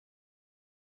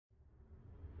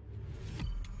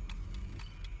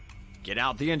Get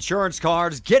out the insurance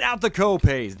cards, get out the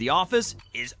copays. The office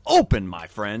is open, my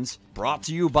friends. Brought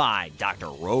to you by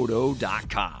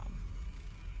drroto.com.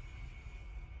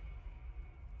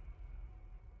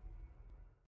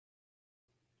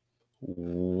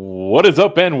 What is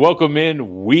up, and welcome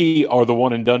in. We are the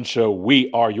One and Done Show. We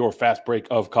are your fast break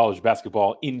of college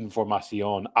basketball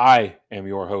information. I am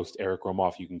your host, Eric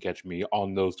Romoff. You can catch me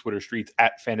on those Twitter streets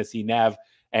at FantasyNav,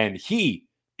 and he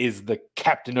is the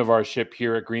captain of our ship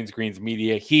here at Greens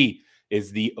Media. He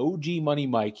is the OG Money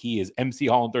Mike. He is MC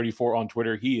Holland34 on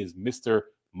Twitter. He is Mr.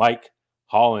 Mike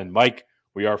Holland. Mike,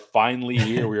 we are finally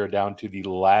here. We are down to the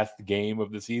last game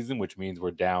of the season, which means we're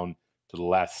down to the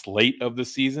last slate of the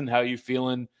season. How are you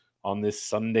feeling on this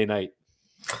Sunday night?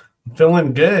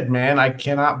 Feeling good, man. I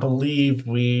cannot believe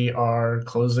we are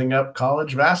closing up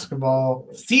college basketball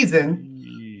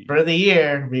season for the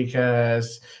year,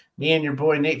 because me and your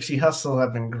boy Nate C. Hustle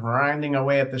have been grinding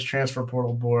away at this transfer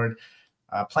portal board.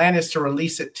 Plan is to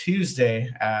release it Tuesday.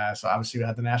 So obviously we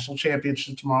have the national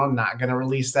championship tomorrow. I'm not going to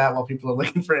release that while people are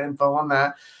looking for info on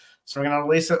that. So we're going to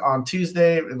release it on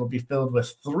Tuesday. It'll be filled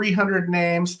with 300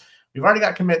 names. We've already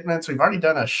got commitments. We've already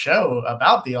done a show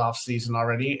about the offseason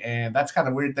already, and that's kind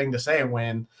of a weird thing to say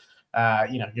when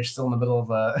you're still in the middle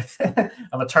of a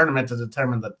of a tournament to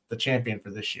determine the champion for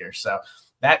this year. So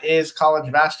that is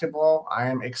college basketball. I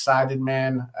am excited,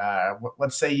 man.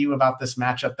 What say you about this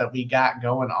matchup that we got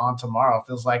going on tomorrow? It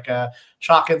feels like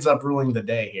chalk ends up ruling the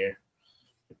day here.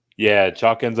 Yeah,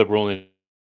 chalk ends up ruling.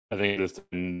 I think this is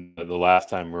the last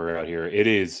time we were out here. It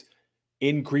is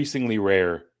increasingly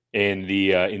rare in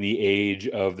the age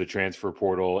of the transfer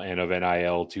portal and of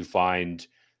NIL to find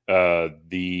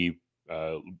the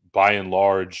by and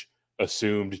large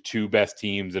assumed two best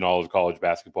teams in all of college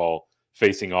basketball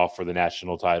facing off for the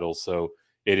national title. So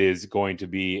it is going to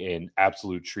be an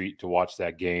absolute treat to watch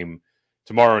that game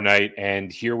tomorrow night.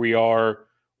 And here we are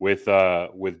with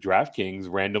DraftKings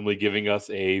randomly giving us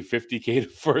a $50K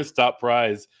first top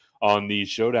prize on the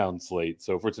Showdown Slate.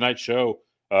 So for tonight's show,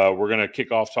 we're going to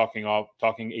kick off talking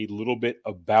a little bit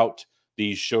about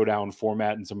the Showdown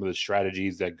format and some of the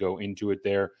strategies that go into it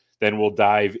there. Then we'll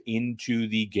dive into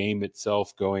the game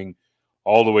itself, going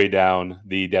all the way down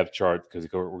the depth chart,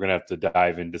 because we're going to have to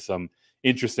dive into some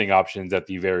interesting options at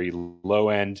the very low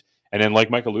end. And then, like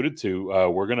Mike alluded to,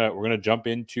 we're gonna jump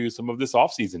into some of this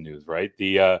offseason news, right?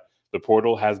 The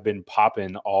portal has been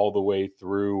popping all the way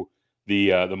through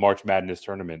the March Madness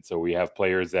tournament. So we have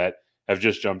players that have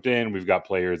just jumped in. We've got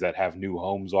players that have new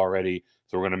homes already.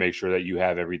 So we're going to make sure that you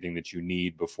have everything that you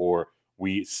need before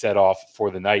we set off for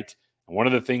the night. And one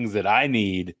of the things that I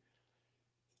need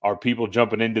are people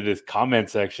jumping into this comment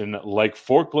section, like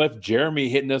Forklift Jeremy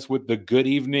hitting us with the good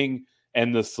evening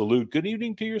and the salute. Good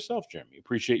evening to yourself, Jeremy.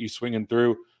 Appreciate you swinging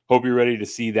through. Hope you're ready to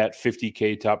see that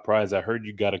 $50K top prize. I heard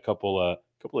you got a couple of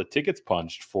tickets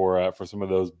punched for some of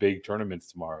those big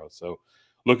tournaments tomorrow. So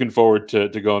looking forward to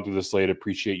going through the slate.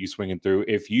 Appreciate you swinging through.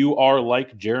 If you are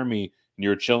like Jeremy and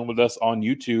you're chilling with us on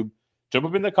YouTube, jump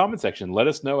up in the comment section. Let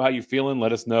us know how you're feeling.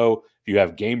 Let us know if you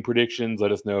have game predictions.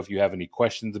 Let us know if you have any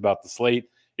questions about the slate.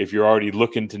 If you're already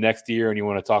looking to next year and you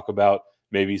want to talk about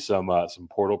maybe some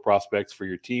portal prospects for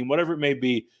your team, whatever it may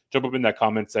be, jump up in that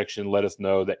comment section. Let us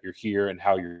know that you're here and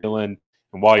how you're feeling.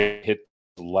 And while you hit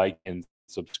the like and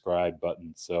subscribe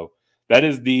button. So that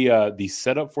is the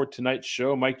setup for tonight's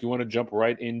show. Mike, you want to jump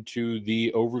right into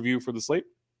the overview for the slate?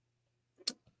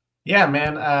 Yeah,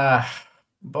 man.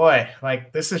 Boy,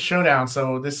 like this is Showdown.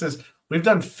 So we've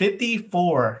done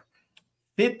 54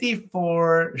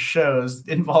 shows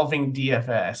involving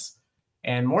DFS,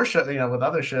 and more shows, with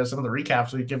other shows, some of the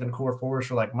recaps we've given core fours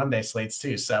for like Monday slates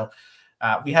too. So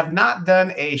we have not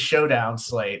done a Showdown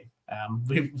slate.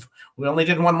 We only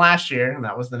did one last year, and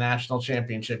that was the national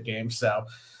championship game. So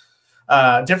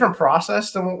different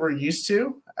process than what we're used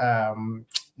to.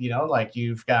 Like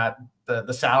you've got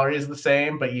the salary is the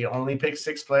same, but you only pick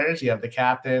 6 players. You have the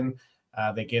captain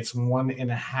that gets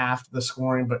 1.5 the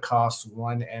scoring, but costs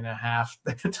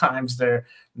 1.5 times their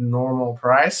normal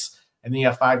price. And then you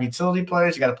have 5 utility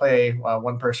players. You got to play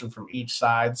one person from each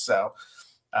side. So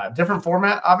different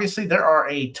format. Obviously, there are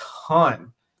a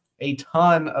ton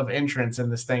of entrants in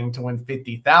this thing to win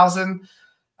 50,000.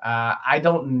 I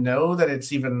don't know that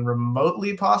it's even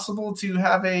remotely possible to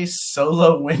have a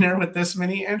solo winner with this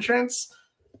many entrants.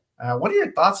 What are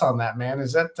your thoughts on that, man?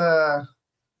 Is that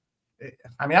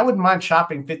I mean, I wouldn't mind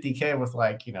chopping 50K with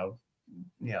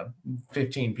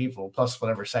 15 people plus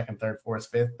whatever second, third, fourth,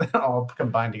 fifth, all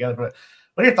combined together. But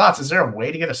what are your thoughts? Is there a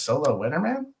way to get a solo winner,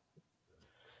 man?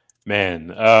 Man,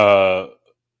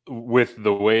 with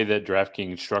the way that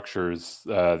DraftKings structures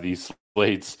these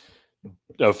slates,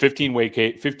 a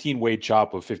 15-way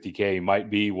chop of 50K might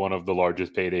be one of the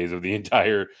largest paydays of the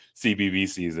entire CBB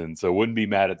season. So wouldn't be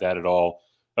mad at that at all.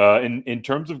 In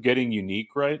terms of getting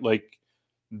unique, right? Like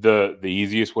the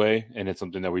easiest way, and it's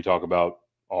something that we talk about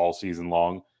all season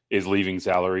long, is leaving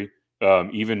salary.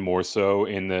 Even more so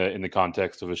in the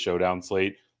context of a showdown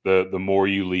slate. The more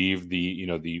you leave,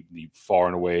 the far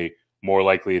and away more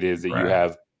likely it is that you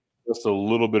have just a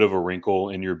little bit of a wrinkle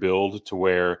in your build to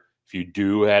where if you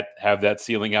do have that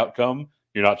ceiling outcome,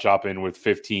 you're not chopping with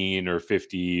 15 or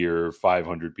 50 or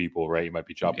 500 people, right? You might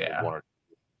be chopping with one or two.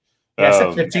 Yeah, I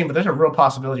said 15, but there's a real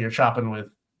possibility you're chopping with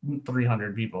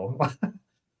 300 people.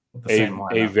 With the same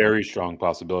lineup. A very strong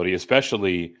possibility,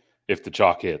 especially if the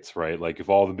chalk hits, right? Like if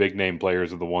all the big name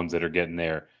players are the ones that are getting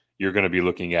there, you're going to be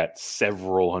looking at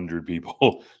several hundred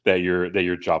people that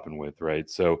you're chopping with, right?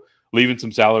 So leaving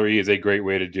some salary is a great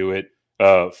way to do it.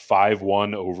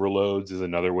 5-1 overloads is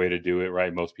another way to do it,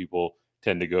 right? Most people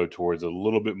tend to go towards a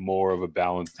little bit more of a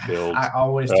balanced build. I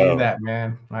always do that,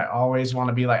 man. I always want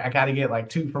to be like, I got to get like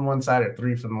 2 from one side or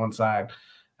 3 from one side.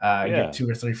 Get 2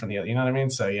 or 3 from the other. You know what I mean?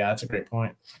 So yeah, that's a great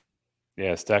point.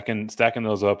 Yeah, stacking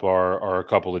those up are a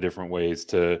couple of different ways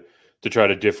to try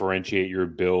to differentiate your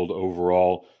build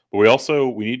overall. But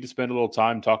we need to spend a little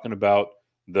time talking about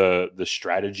the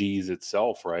strategies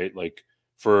itself, right? Like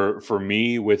for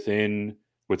me within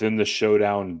the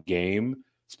showdown game,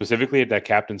 specifically at that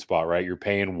captain spot, right? You're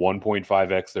paying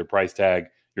 1.5x their price tag,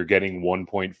 you're getting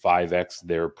 1.5x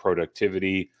their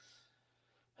productivity.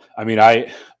 I mean,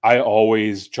 I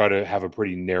always try to have a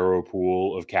pretty narrow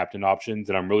pool of captain options,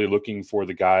 and I'm really looking for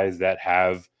the guys that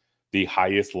have the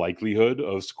highest likelihood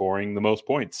of scoring the most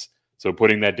points. So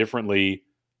putting that differently,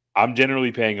 I'm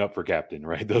generally paying up for captain,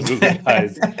 right? Those are the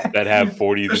guys that have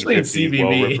 40s and 50s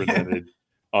well represented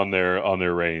on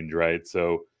their range, right?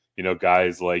 So,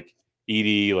 guys like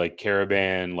Edey, like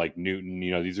Caravan, like Newton,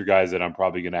 these are guys that I'm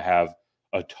probably going to have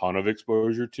a ton of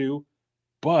exposure to.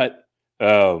 But,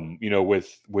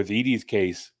 with Edey's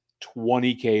case,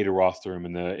 20K to roster him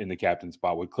in the captain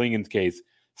spot. With Clingan's case,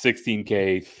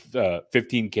 16K,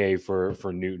 15K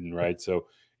for Newton, right? So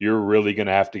you're really going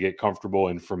to have to get comfortable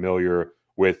and familiar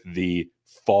with the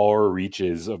far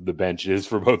reaches of the benches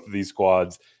for both of these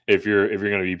squads if you're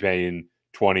going to be paying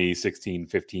 20, 16,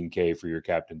 15K for your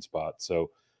captain spot. So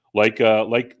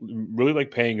really like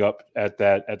paying up at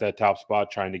that top spot,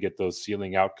 trying to get those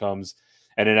ceiling outcomes.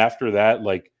 And then after that,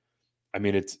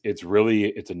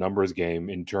 it's a numbers game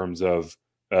in terms of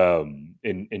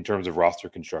in terms of roster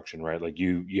construction, right? Like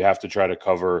you have to try to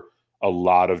cover a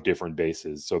lot of different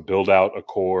bases. So build out a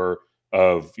core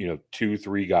of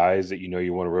 2-3 guys that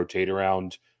you want to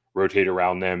rotate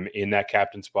around them in that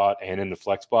captain spot and in the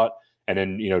flex spot, and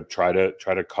then try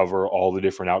to cover all the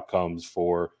different outcomes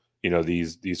for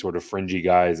these sort of fringy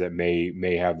guys that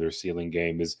may have their ceiling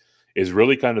game is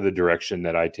really kind of the direction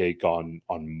that I take on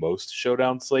most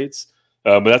showdown slates.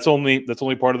 But that's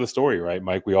only part of the story, right,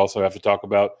 Mike? We also have to talk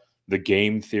about the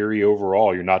game theory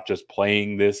overall. You're not just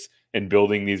playing this and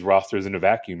building these rosters in a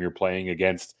vacuum. You're playing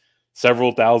against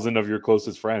several thousand of your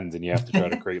closest friends, and you have to try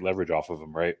to create leverage off of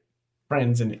them, right?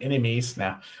 Friends and enemies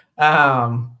now.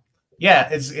 Yeah,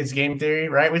 it's game theory,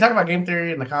 right? We talk about game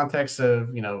theory in the context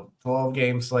of 12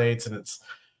 game slates, and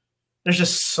there's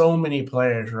just so many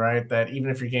players, right? That even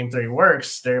if your game theory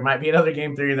works, there might be another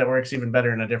game theory that works even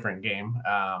better in a different game.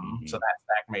 So that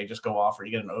stack may just go off, or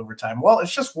you get an overtime. Well,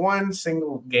 it's just one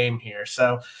single game here,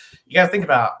 so you got to think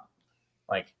about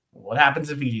what happens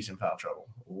if Edey's in foul trouble?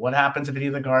 What happens if any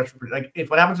of the guards,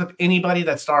 what happens if anybody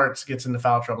that starts gets into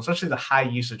foul trouble, especially the high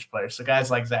usage players? So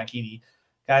guys like Zach Edey,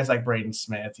 guys like Braden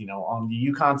Smith, on the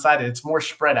Uconn side, it's more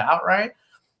spread out, right?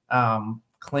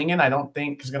 Clingan, I don't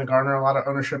think is going to garner a lot of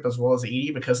ownership as well as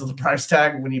Edey because of the price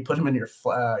tag when you put him in your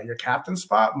captain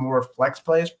spot, more flex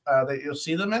plays that you'll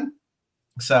see them in.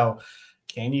 So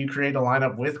can you create a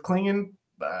lineup with Clingan?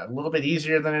 A little bit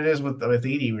easier than it is with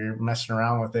Edey. We're messing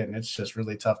around with it, and it's just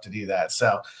really tough to do that.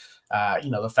 So,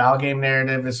 the foul game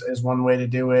narrative is one way to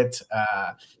do it.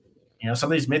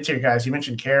 Some of these mid-tier guys, you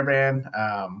mentioned Caravan,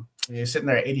 you're sitting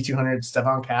there at 8,200,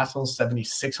 Stephon Castles,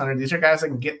 7,600. These are guys that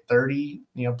can get 30,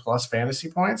 plus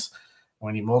fantasy points.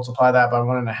 When you multiply that by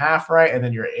 1.5, right, and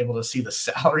then you're able to see the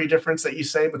salary difference that you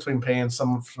say between paying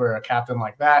someone for a captain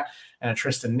like that and a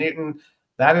Tristan Newton.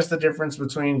 That is the difference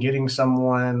between getting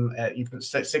someone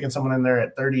sticking someone in there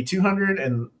at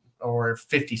 3,200 or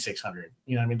 5,600.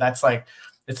 That's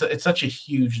it's such a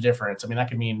huge difference. That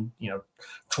could mean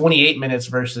 28 minutes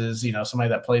versus somebody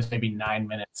that plays maybe 9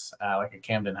 minutes, like a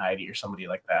Camden Heidi or somebody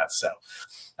like that. So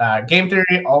game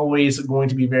theory always going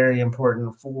to be very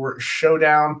important for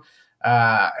showdown.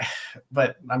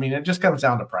 But I mean, it just comes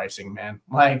down to pricing, man.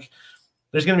 Like,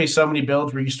 there's going to be so many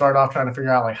builds where you start off trying to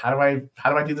figure out, like, how do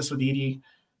I do this with Edey?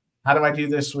 How do I do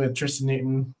this with Tristan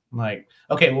Newton? Like,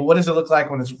 okay, well, what does it look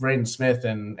like when it's Braden Smith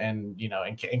and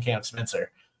Cam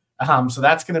Spencer? So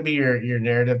that's going to be your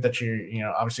narrative that you're,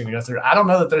 obviously going to go through. I don't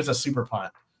know that there's a super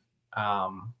punt.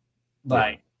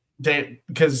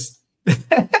 Because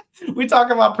we talk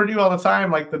about Purdue all the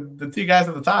time, like the two guys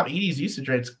at the top, Edey's usage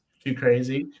rate's too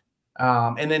crazy.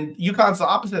 And then UConn's the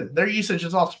opposite. Their usage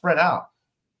is all spread out.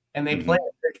 And they play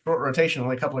a very short rotation.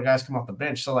 Only a couple of guys come off the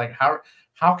bench. So, like,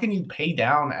 how can you pay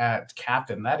down at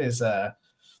captain? That is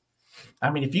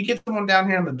if you get someone down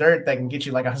here in the dirt that can get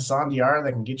you like a Hassan Diarra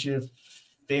that can get you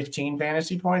 15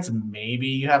 fantasy points, maybe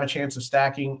you have a chance of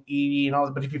stacking Edey and all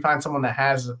that. But if you find someone that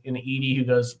has an Edey who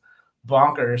goes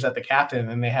bonkers at the captain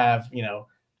and they have,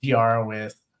 Diarra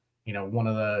with, one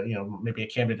of the, maybe a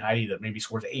Camden Heidi that maybe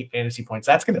scores 8 fantasy points,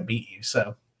 that's going to beat you.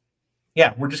 So,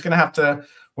 yeah, we're just going to have to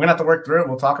work through it.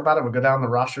 We'll talk about it. We'll go down the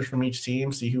rosters from each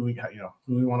team, see who we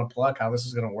want to pluck, how this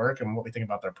is going to work, and what we think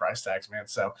about their price tags, man.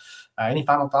 So, any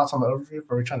final thoughts on the overview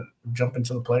before we try to jump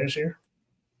into the players here?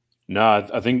 No,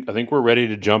 I think we're ready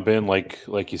to jump in.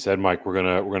 Like you said, Mike, we're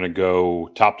gonna go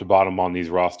top to bottom on these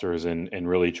rosters and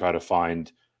really try to find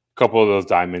a couple of those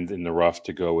diamonds in the rough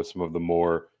to go with some of the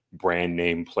more brand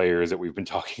name players that we've been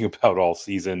talking about all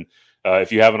season.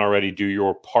 If you haven't already, do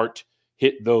your part.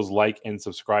 Hit those like and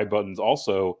subscribe buttons.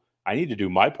 Also, I need to do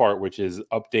my part, which is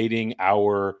updating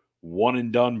our one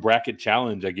and done bracket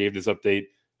challenge. I gave this update,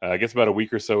 I guess, about a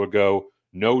week or so ago.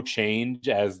 No change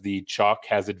as the chalk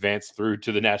has advanced through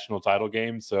to the national title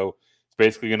game. So it's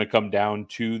basically going to come down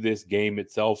to this game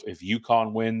itself. If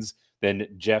Uconn wins, then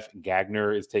Jeff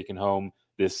Gagner is taking home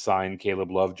this signed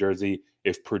Caleb Love jersey.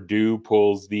 If Purdue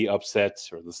pulls the upset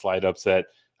or the slight upset,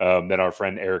 then our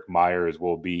friend Eric Myers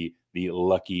will be the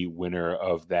lucky winner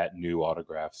of that new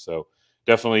autograph. So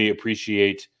definitely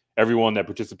appreciate everyone that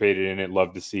participated in it.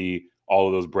 Love to see all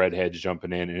of those breadheads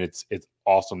jumping in, and it's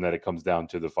awesome that it comes down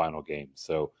to the final game.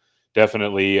 So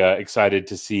definitely excited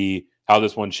to see how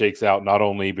this one shakes out, not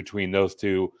only between those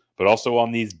two, but also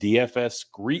on these DFS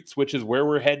Screets, which is where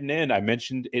we're heading in. I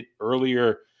mentioned it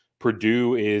earlier.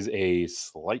 Purdue is a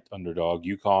slight underdog.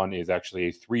 Uconn is actually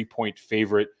a 3-point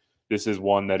favorite. This is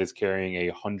one that is carrying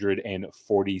a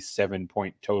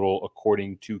 147-point total,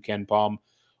 according to KenPom.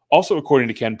 Also, according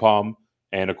to KenPom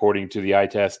and according to the eye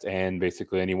test and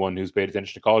basically anyone who's paid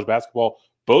attention to college basketball,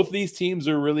 both these teams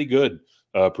are really good.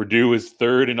 Purdue is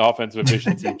 3rd in offensive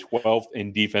efficiency, 12th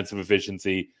in defensive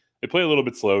efficiency. They play a little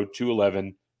bit slow,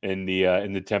 211 in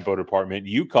the tempo department.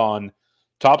 Uconn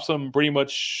tops them pretty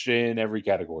much in every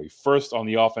category. 1st on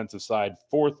the offensive side,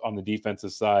 4th on the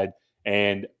defensive side,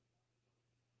 and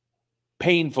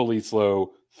painfully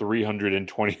slow,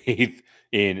 328th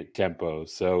in tempo.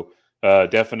 So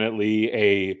definitely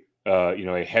a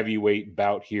heavyweight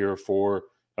bout here for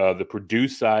the Purdue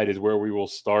side is where we will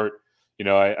start.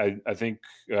 I think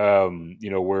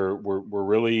we're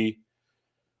really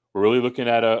looking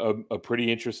at a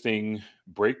pretty interesting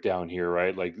breakdown here,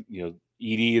 right? Like,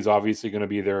 Edey is obviously going to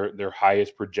be their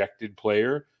highest projected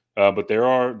player, but there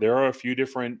are a few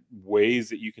different ways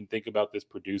that you can think about this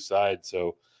Purdue side.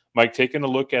 So, Mike, taking a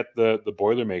look at the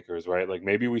Boilermakers, right? Like,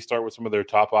 maybe we start with some of their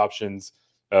top options,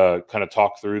 kind of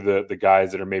talk through the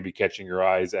guys that are maybe catching your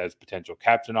eyes as potential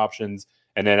captain options,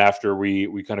 and then after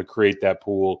we kind of create that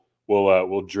pool,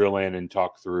 we'll drill in and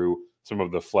talk through some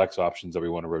of the flex options that we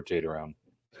want to rotate around.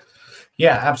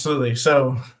 Yeah, absolutely.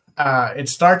 So it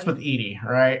starts with Edey,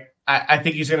 right? I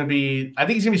think he's going to be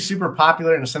super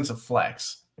popular in a sense of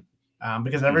flex,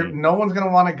 because no one's going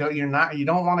to want to go. You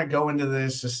don't want to go into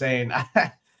this just saying,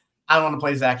 I don't want to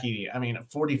play Zach Edey. I mean,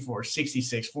 44,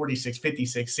 66, 46,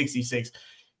 56, 66.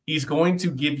 He's going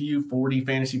to give you 40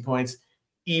 fantasy points,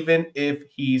 even if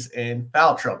he's in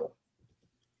foul trouble.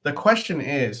 The question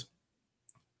is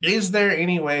there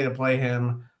any way to play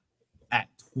him at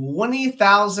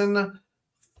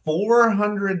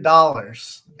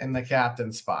 $20,400 in the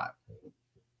captain spot?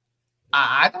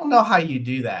 I don't know how you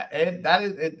do that.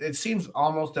 It seems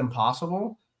almost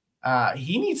impossible.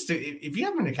 He needs to, if you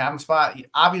have him in the captain spot,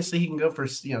 obviously he can go for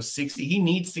 60. He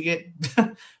needs to get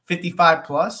 55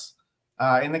 plus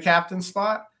in the captain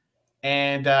spot.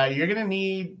 And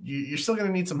you're still gonna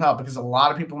need some help, because a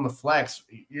lot of people in the flex,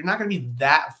 you're not gonna be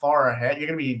that far ahead. You're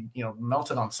gonna be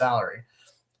melted on salary.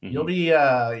 Mm-hmm.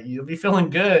 You'll be feeling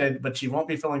good, but you won't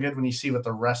be feeling good when you see what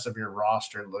the rest of your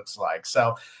roster looks like.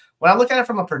 So when I look at it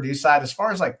from a Purdue side, as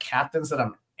far as like captains that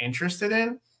I'm interested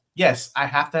in, yes, I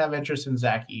have to have interest in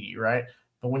Zach Edey, right?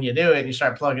 But when you do it and you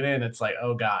start plugging in, it's like,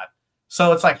 oh God.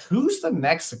 So it's like, who's the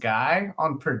next guy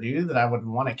on Purdue that I would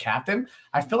want to captain?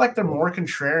 I feel like they're more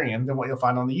contrarian than what you'll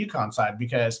find on the Uconn side,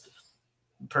 because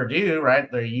Purdue,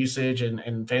 right, their usage and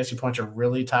fantasy points are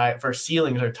really tied. For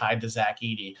ceilings are tied to Zach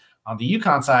Edey. On the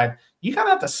Uconn side, you kind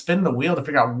of have to spin the wheel to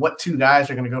figure out what two guys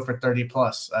are going to go for 30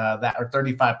 plus that, or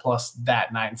 35 plus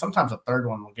that night. And sometimes a third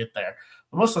one will get there.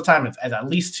 But most of the time, it's at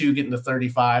least two getting to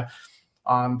 35.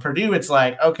 On Purdue, it's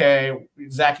like, okay,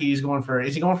 Zach Edey's going for,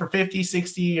 is he going for 50,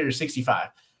 60, or 65?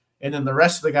 And then the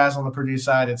rest of the guys on the Purdue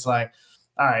side, it's like,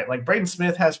 all right, like Braden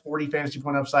Smith has 40 fantasy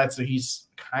point upside, so he's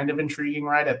kind of intriguing,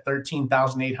 right, at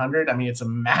 13,800. I mean, it's a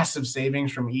massive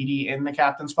savings from Edey in the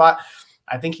captain spot.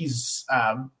 I think he's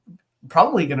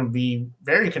probably going to be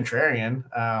very contrarian.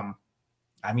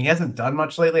 I mean, he hasn't done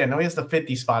much lately. I know he has the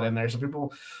 50 spot in there, so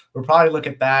people will probably look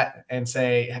at that and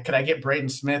say, could I get Braden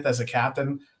Smith as a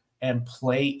captain and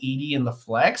play Edey in the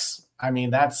flex? I mean,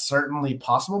 that's certainly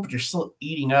possible, but you're still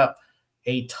eating up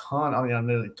a ton. I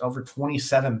mean, over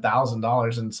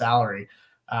 $27,000 in salary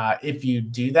if you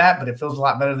do that, but it feels a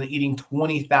lot better than eating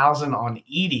 $20,000 on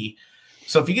Edey.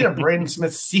 So if you get a Braden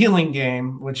Smith ceiling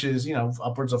game, which is, you know,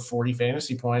 upwards of 40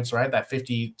 fantasy points, right? That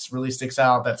 50 really sticks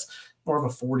out. That's more of a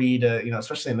 40 to, you know,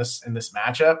 especially in this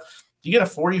matchup. If you get a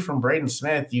 40 from Braden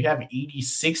Smith, you have Edey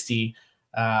 60.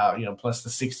 You know, plus the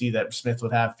 60 that Smith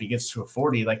would have if he gets to a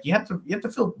 40. Like you have to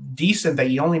feel decent that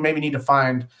you only maybe need to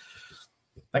find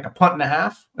like a punt and a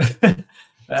half.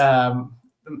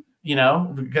 You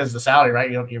know, because the salary,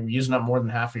 right? You're using up more than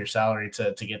half of your salary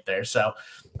to get there. So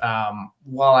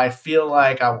while I feel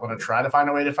like I want to try to find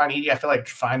a way to find Edey, I feel like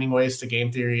finding ways to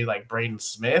game theory like Braden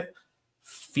Smith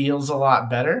feels a lot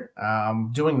better.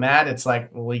 Doing that, it's like,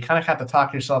 well, you kind of have to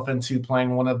talk yourself into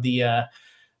playing one of the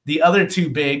other two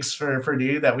bigs for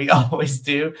Purdue that we always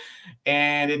do,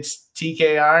 and it's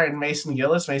TKR and Mason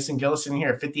Gillis. Mason Gillis in here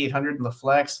at 5,800 in the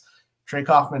flex. Trey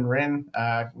Kaufman-Rin,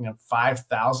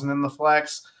 5,000 in the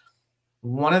flex.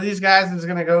 One of these guys is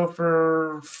going to go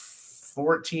for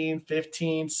 14,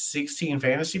 15, 16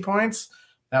 fantasy points.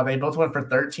 Now, they both went for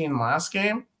 13 last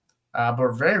game,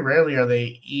 but very rarely are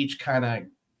they each kind of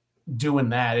doing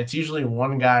that. It's usually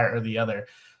one guy or the other.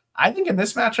 I think in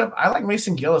this matchup, I like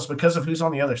Mason Gillis because of who's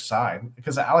on the other side,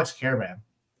 because of Alex Caravan.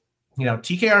 You know,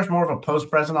 TKR is more of a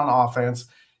post present on offense.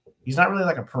 He's not really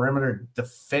like a perimeter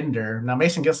defender. Now,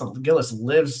 Mason Gillis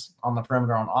lives on the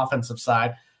perimeter on offensive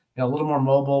side, you know, a little more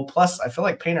mobile. Plus, I feel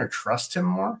like Painter trusts him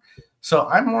more. So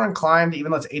I'm more inclined, even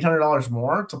though it's $800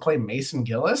 more, to play Mason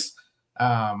Gillis.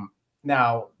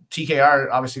 Now, TKR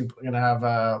obviously going to have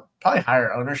probably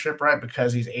higher ownership, right,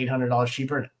 because he's $800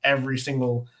 cheaper, and every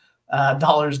single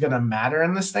dollar is going to matter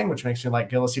in this thing, which makes me like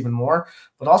Gillis even more.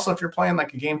 But also, if you're playing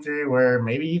like a game theory where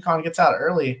maybe Uconn gets out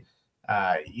early,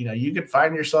 you know, you could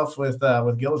find yourself with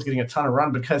Gillis getting a ton of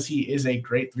run because he is a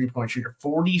great 3-point shooter.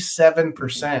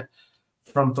 47%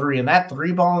 from three, and that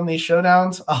three ball in these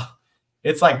showdowns, oh,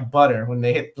 it's like butter. When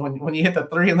they hit when you hit the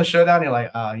three in the showdown, you're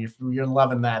like, oh, you're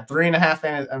loving that.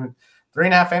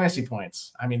 3.5 fantasy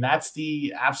points. I mean, that's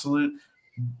the absolute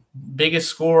biggest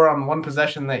score on one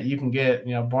possession that you can get,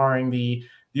 you know, barring the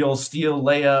old steal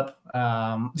layup.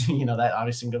 You know, that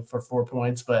obviously can go for 4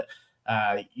 points, but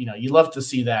you know, you love to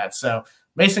see that. So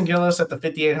Mason Gillis at the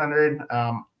 5,800.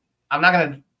 I'm not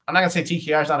gonna say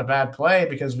TKR is not a bad play,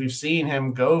 because we've seen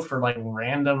him go for like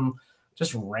random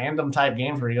type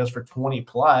games where he goes for 20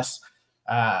 plus.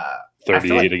 38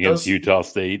 like against Utah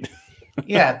State.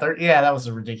 Yeah, that was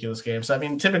a ridiculous game. So I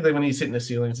mean, typically when he's hitting the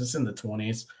ceilings, it's in the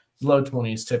 20s, low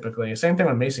 20s typically. Same thing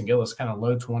with Mason Gillis, kind of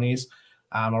low 20s,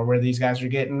 or where these guys are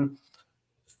getting.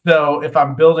 So if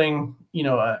I'm building, you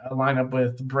know, a lineup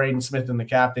with Braden Smith and the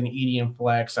captain, Edey and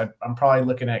flex, I'm probably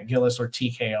looking at Gillis or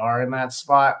TKR in that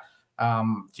spot.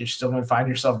 You're still going to find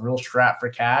yourself real strapped for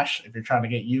cash if you're trying to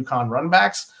get Uconn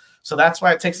runbacks. So that's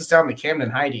why it takes us down to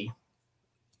Camden Heide,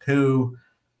 who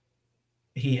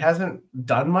he hasn't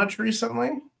done much recently,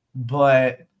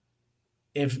 but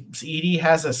if Edey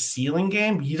has a ceiling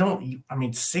game, I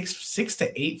mean, six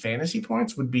to 8 fantasy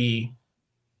points would be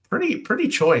pretty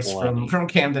choice from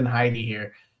Camden Heide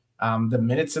here. The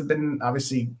minutes have been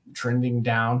obviously trending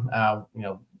down. You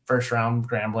know, first round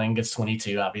Grambling gets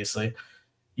 22, obviously.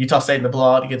 Utah State in the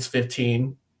blowout, he gets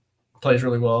 15, plays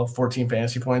really well, 14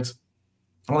 fantasy points.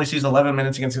 Only sees 11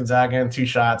 minutes against Gonzaga and 2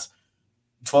 shots.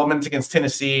 12 minutes against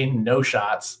Tennessee, no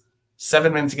shots.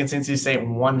 7 minutes against NC State,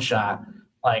 1 shot.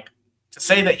 Like, to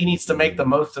say that he needs to make the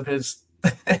most of his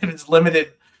his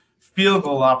limited field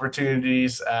goal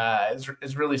opportunities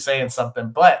is really saying something.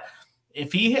 But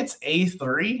if he hits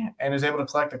A3 and is able to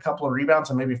collect a couple of rebounds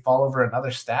and maybe fall over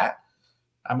another stat,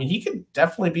 I mean, he could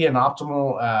definitely be an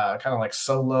optimal kind of like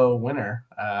solo winner.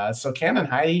 So Camden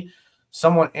Heide,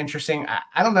 somewhat interesting.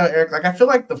 I don't know, Eric. Like, I feel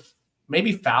like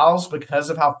maybe fouls, because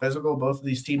of how physical both of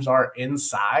these teams are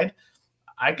inside.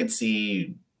 I could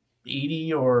see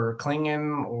Edey or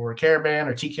Clingan or Caravan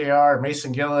or TKR or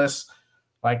Mason Gillis,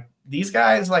 like these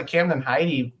guys, like Camden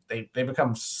Heidi, they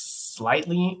become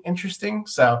slightly interesting.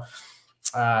 So,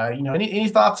 any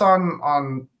thoughts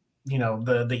on the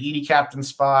Edey captain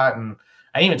spot? And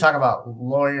I didn't even talk about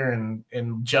Lawyer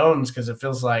and Jones, because it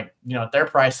feels like, at their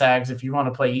price tags, if you want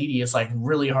to play Edey, it's like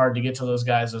really hard to get to those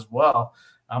guys as well.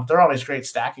 They're always great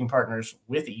stacking partners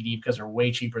with Edey because they're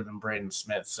way cheaper than Braden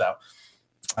Smith. So,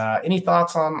 any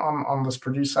thoughts on this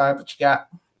Purdue side that you got?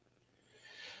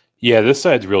 Yeah, this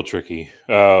side's real tricky.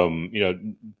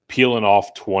 Peeling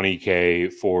off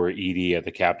 20K for Edey at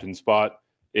the captain spot,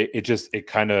 it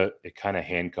kind of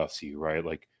handcuffs you, right?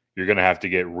 Like, you're going to have to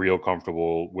get real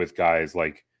comfortable with guys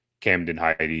like Camden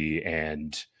Heidi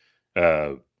and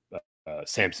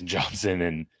Samson Johnson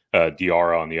and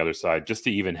Diarra on the other side, just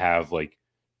to even have like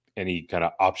any kind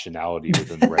of optionality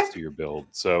within the rest of your build.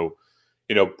 So,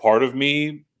 part of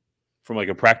me, from like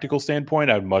a practical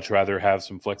standpoint, I'd much rather have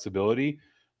some flexibility,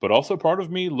 but also part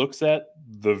of me looks at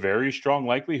the very strong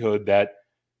likelihood that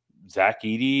Zach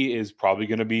Edey is probably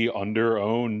going to be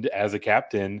under-owned as a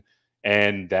captain,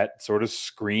 and that sort of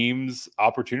screams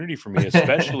opportunity for me,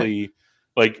 especially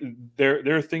like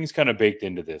there are things kind of baked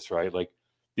into this, right? Like,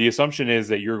 the assumption is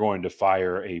that you're going to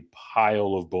fire a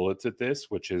pile of bullets at this,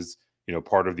 which is,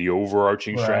 part of the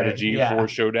overarching strategy for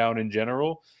Showdown in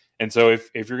general. And so if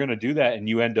you're going to do that and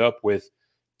you end up with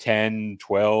 10,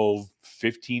 12,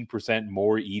 15%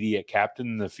 more Edey at captain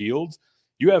in the fields,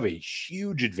 you have a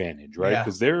huge advantage, right?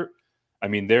 Because there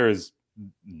is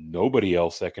nobody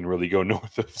else that can really go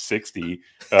north of 60.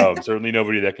 Certainly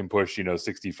nobody that can push,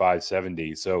 65,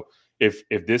 70. So if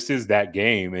this is that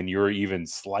game and you're even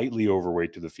slightly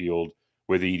overweight to the field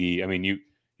with Edey, I mean,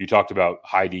 you talked about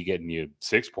Heidi getting you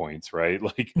 6 points, right?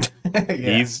 Like,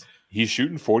 he's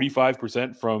shooting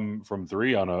 45% from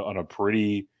three on a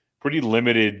pretty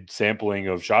limited sampling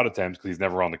of shot attempts, because he's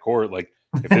never on the court. Like,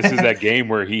 if this is that game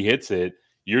where he hits it,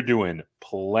 you're doing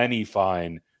plenty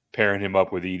fine pairing him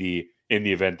up with Edey in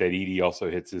the event that Edey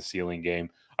also hits his ceiling game.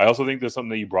 I also think there's something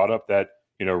that you brought up that,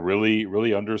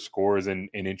 really underscores an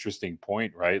interesting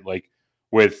point, right? Like,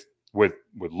 with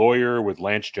Lawyer, with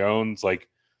Lance Jones, like,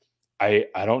 I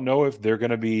don't know if they're going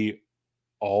to be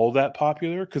all that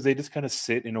popular, because they just kind of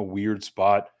sit in a weird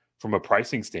spot from a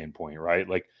pricing standpoint, right?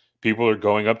 Like, people are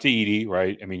going up to Edey,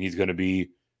 right? I mean, he's going to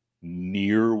be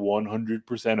near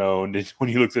 100% owned when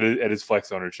he looks at his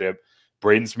flex ownership.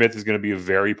 Braden Smith is going to be a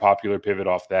very popular pivot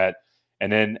off that.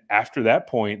 And then after that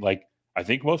point, like, I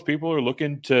think most people are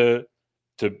looking to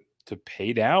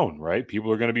pay down, right?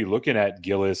 People are going to be looking at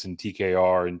Gillis and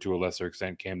TKR, and to a lesser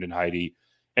extent Camden Heidi,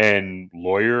 and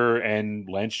Lawyer and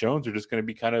Lance Jones are just going to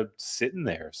be kind of sitting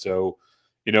there. So,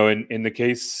 in the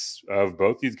case of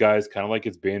both these guys, kind of like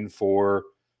it's been for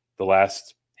the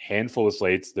last handful of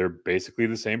slates, they're basically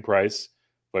the same price.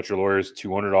 Fletcher Lawyer is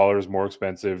 $200 more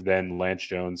expensive than Lance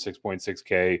Jones,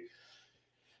 6.6K.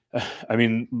 I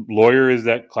mean, Lawyer is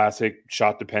that classic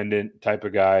shot-dependent type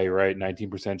of guy, right?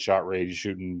 19% shot rate. He's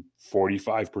shooting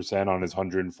 45% on his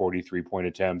 143-point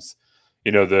attempts.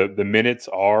 The minutes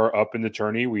are up in the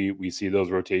tourney. We see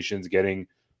those rotations getting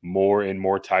more and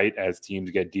more tight as teams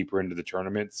get deeper into the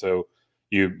tournament. So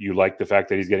you like the fact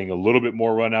that he's getting a little bit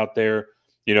more run out there.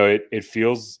 It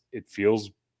feels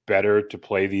better to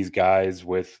play these guys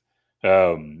with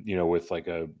with like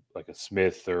a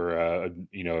Smith or a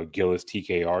Gillis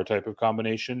TKR type of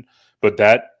combination. But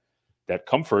that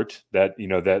comfort, that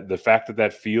that the fact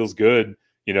that feels good,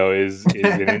 is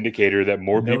an indicator that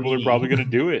more people are probably going to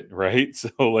do it, right? So,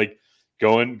 like,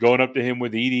 going up to him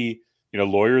with Edey,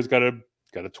 Lawyer's got a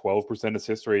 12%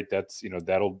 assist rate. That's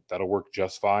that'll work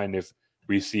just fine if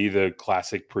we see the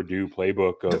classic Purdue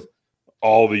playbook of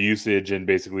all the usage and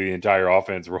basically the entire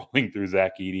offense rolling through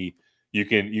Zach Edey. You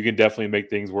can definitely make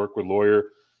things work with Lawyer,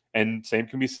 and same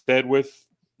can be said with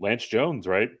Lance Jones,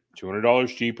 right? $200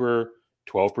 cheaper,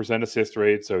 12% assist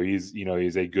rate. So he's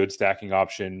a good stacking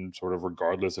option, sort of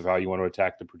regardless of how you want to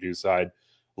attack the Purdue side.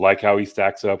 Like how he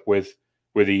stacks up with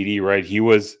Edey, right? He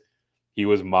was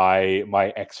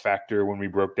my X factor when we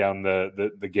broke down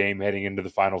the game heading into the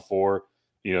Final Four.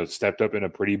 Stepped up in a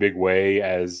pretty big way,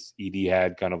 as Edey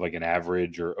had kind of like an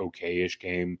average or okay-ish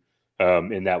game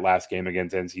in that last game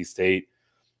against NC State.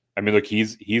 I mean, look,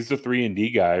 he's the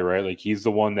 3-and-D guy, right? Like, he's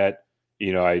the one that,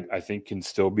 I think can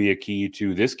still be a key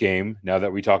to this game now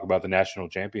that we talk about the national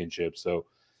championship. So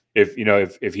if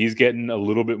he's getting a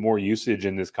little bit more usage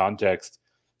in this context,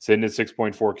 sitting at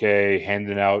 6.4K,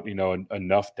 handing out,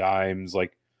 enough dimes,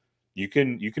 like, you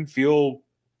can feel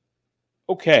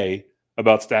okay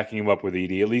about stacking him up with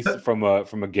Edey, at least from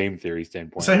a game theory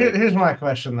standpoint. So here's my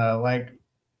question though. Like,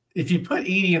 if you put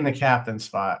Edey in the captain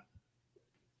spot,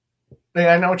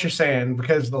 I know what you're saying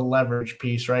because of the leverage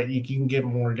piece, right? You can get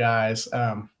more guys,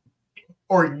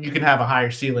 or you can have a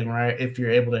higher ceiling, right? If you're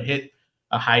able to hit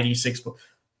a high D6.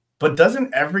 But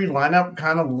doesn't every lineup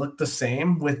kind of look the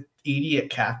same with Edey at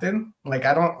captain? Like,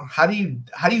 how do you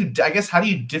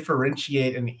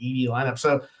differentiate an Edey lineup?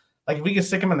 So, like, if we can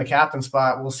stick him in the captain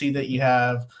spot, we'll see that you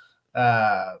have,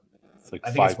 it's like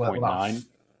 5.9.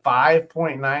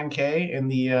 5.9K in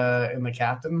the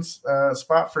captain's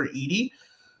spot for Edey.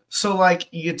 So like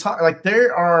you talk like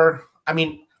okay,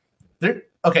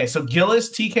 so Gillis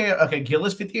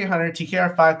 5,800,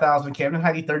 TKR 5,000, Camden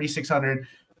Heidi 3,600,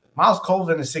 Miles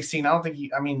Colvin is 16. I don't think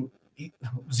 0-1.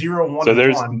 So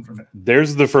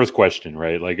there's the first question,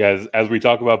 right? Like as we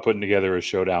talk about putting together a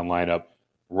showdown lineup,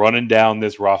 running down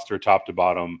this roster top to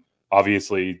bottom,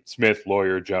 obviously Smith,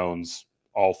 Lawyer, Jones,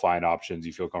 all fine options.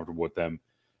 You feel comfortable with them.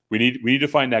 We need to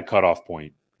find that cutoff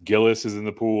point. Gillis is in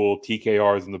the pool,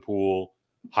 TKR is in the pool,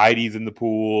 Heidi's in the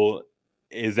pool.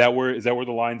 Is that where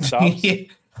the line stops? Yeah,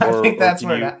 I think that's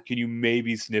where can you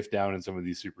maybe sniff down in some of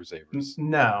these super savers?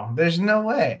 No, there's no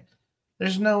way.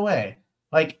 There's no way.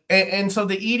 Like, and so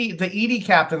the Edey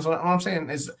captains, what I'm saying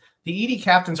is the Edey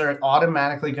captains are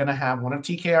automatically going to have one of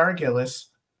TKR or Gillis.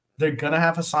 They're going to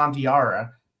have Hassan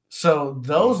Diarra. So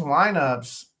those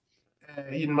lineups,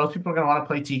 most people are going to want to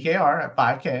play TKR at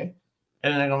 5K, and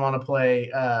then they're going to want to play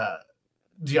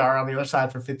Diarra on the other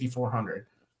side for 5,400.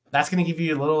 That's going to give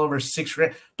you a little over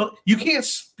 $6,000. But you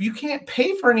can't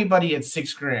pay for anybody at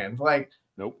 $6,000. Like,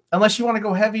 nope. Unless you want to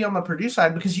go heavy on the Purdue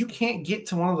side, because you can't get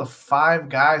to one of the 5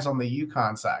 guys on the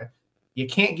Uconn side. You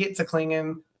can't get to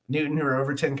Clingan, Newton, who are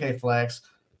over 10K flex.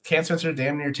 Cam Spencer,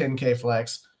 damn near 10K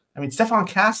flex. I mean, Stephon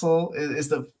Castle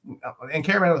and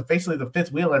Caravan is basically the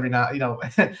 5th wheel every night,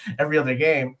 every other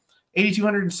game.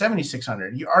 8,200 and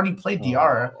 7,600. You already played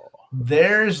Diarra.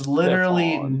 There's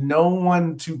literally no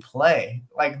one to play.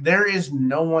 Like, there is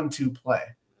no one to play.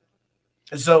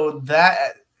 So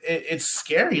that it's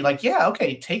scary. Like, yeah,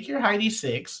 okay, take your Heidi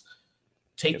 6,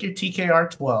 take your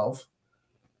TKR 12,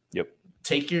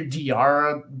 take your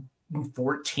Diarra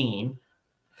 14.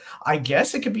 I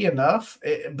guess it could be enough,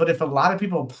 but if a lot of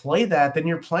people play that, then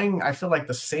you're playing, I feel like,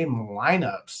 the same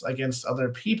lineups against other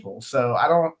people. So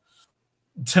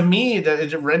to me,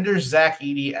 it renders Zach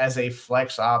Edey as a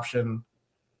flex option.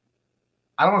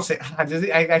 I don't want to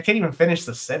say, I can't even finish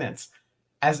the sentence.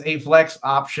 As a flex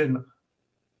option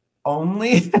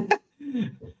only.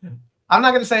 I'm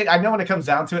not going to say, I know when it comes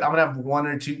down to it, I'm going to have 1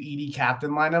 or 2 Edey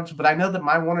captain lineups, but I know that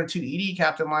my 1 or 2 Edey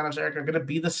captain lineups, Eric, are going to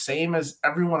be the same as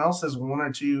everyone else's 1 or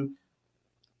 2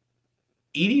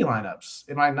 Edey lineups.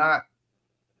 Am I not?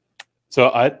 So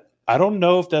I don't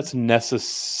know if that's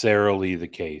necessarily the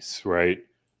case, right?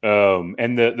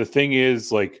 And the thing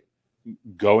is, like,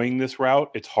 going this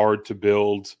route, it's hard to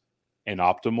build an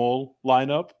optimal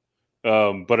lineup.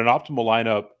 But an optimal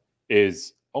lineup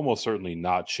is almost certainly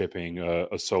not shipping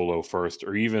a solo first,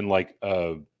 or even like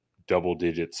a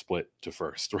double-digit split to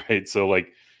first, right? So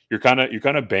like you're kind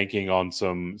of banking on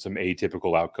some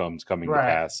atypical outcomes coming to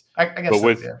pass. I guess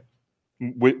but so,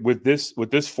 with this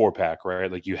 4-pack,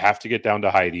 right? Like you have to get down to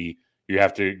Heidi. You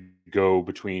have to go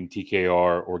between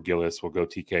TKR or Gillis. We'll go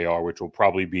TKR, which will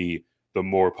probably be the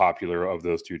more popular of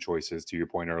those 2 choices, to your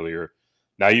point earlier.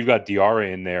 Now you've got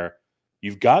Diarra in there.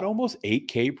 You've got almost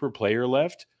 8K per player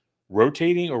left.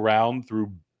 Rotating around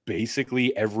through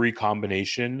basically every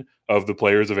combination of the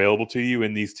players available to you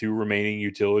in these 2 remaining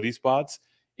utility spots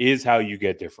is how you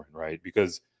get different, right?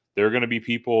 Because there are going to be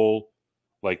people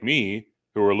like me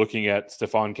who are looking at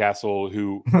Stephon Castle,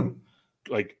 who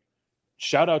like,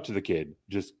 shout out to the kid,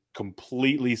 just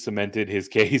completely cemented his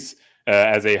case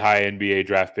as a high NBA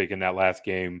draft pick in that last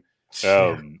game.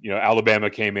 Alabama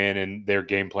came in and their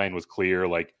game plan was clear.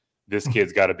 Like, this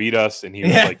kid's got to beat us. And he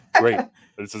was like, great,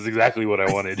 this is exactly what I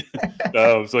wanted.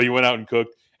 So he went out and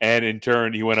cooked. And in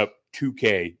turn, he went up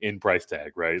 2K in price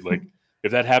tag, right? Like,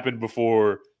 if that happened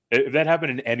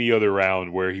in any other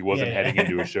round where he wasn't heading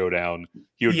into a showdown,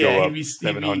 he would go up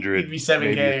 700, he'd be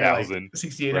 7K, maybe 1,000, like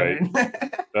 6,800.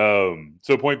 Right?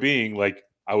 So point being, like,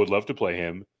 I would love to play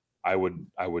him. I would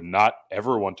not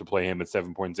ever want to play him at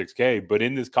 7.6K. But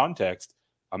in this context,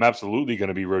 I'm absolutely going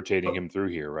to be rotating him through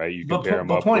here, right? You can pair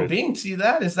him up. The point being to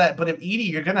that is that, but if Edey,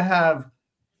 you're going to have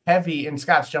heavy, and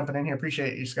Scott's jumping in here.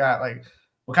 Appreciate you, Scott. Like,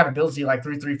 what kind of builds do you like?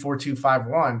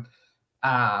 3-3-4-2-5-1. We're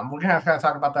going to have to kind of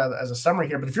talk about that as a summary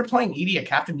here. But if you're playing Edey at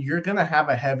captain, you're going to have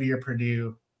a heavier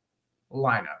Purdue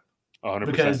lineup.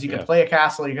 because you can play a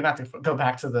castle. You're going to have to go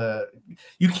back to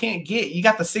you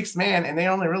got the sixth man and they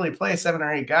only really play 7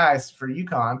 or 8 guys for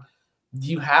UConn.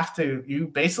 You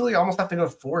basically almost have to go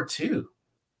 4-2.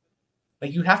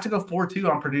 Like you have to go 4-2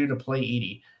 on Purdue to play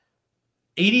Edey.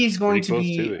 Edey is going to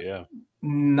be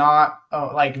not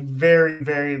like very,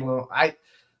 very low.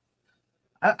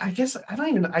 I guess I don't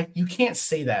even you can't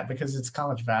say that because it's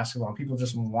college basketball and people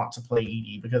just want to play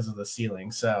Edey because of the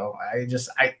ceiling. So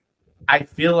I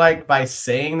feel like by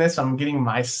saying this, I'm getting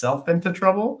myself into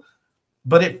trouble.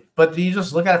 But you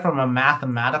just look at it from a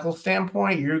mathematical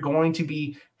standpoint, you're going to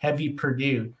be heavy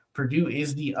Purdue. Purdue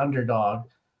is the underdog.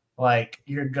 Like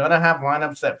you're gonna have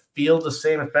lineups that feel the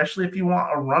same, especially if you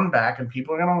want a run back, and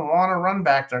people are gonna want a run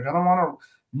back. They're gonna want a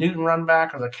Newton run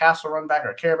back or the Castle run back or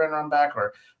a Caravan run back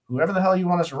or whoever the hell you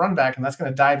want us to run back, and that's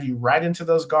going to dive you right into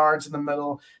those guards in the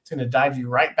middle. It's going to dive you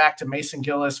right back to Mason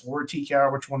Gillis or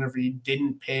TKR, which whenever you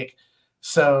didn't pick.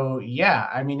 So yeah,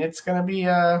 I mean it's going to be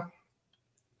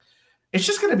it's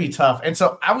just going to be tough. And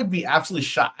so I would be absolutely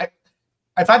shocked.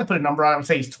 If I had to put a number on it, I would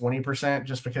say he's 20%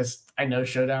 just because I know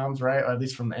showdowns, right? Or at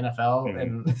least from the NFL.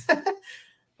 And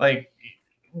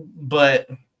but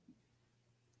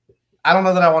I don't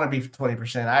know that I want to be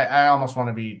 20%. I almost want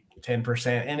to be 10%.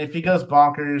 And if he goes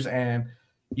bonkers and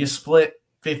you split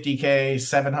 50K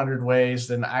 700 ways,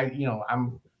 then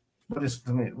what's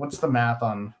the math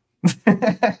on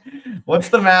what's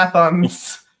the math on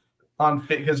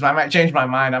because I might change my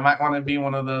mind. I might want to be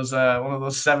one of those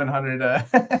 700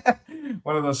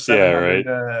 one of those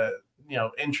 700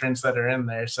 entrants that are in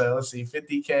there. So let's see,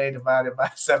 50K divided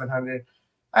by 700.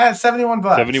 I had $71.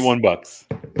 $71.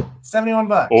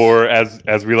 $71. Or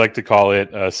as we like to call it,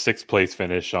 a 6th place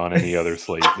finish on any other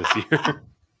slate this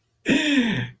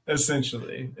year.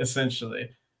 Essentially.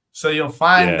 So you'll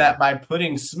find that by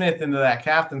putting Smith into that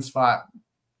captain spot,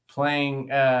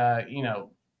 playing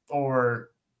or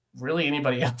really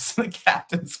anybody else in the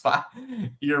captain spot,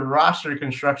 your roster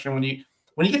construction when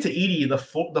you get to Edey, the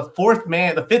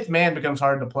fifth man becomes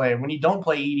hard to play. When you don't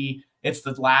play Edey, it's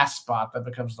the last spot that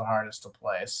becomes the hardest to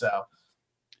play. So,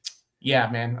 yeah,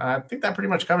 man, I think that pretty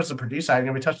much covers the Purdue side.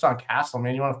 We touched on Castle,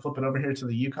 man. You want to flip it over here to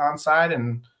the Uconn side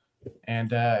and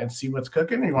see what's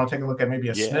cooking? Or you want to take a look at maybe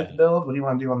a Smith build? What do you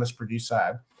want to do on this Purdue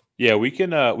side? Yeah, we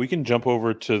can jump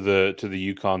over to the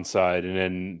Uconn side, and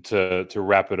then to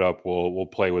wrap it up, we'll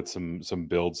play with some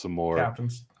builds some more.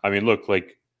 Captains. I mean, look,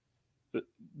 like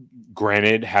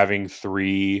granted, having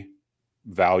 3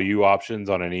 value options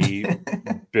on any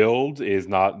build is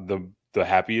not the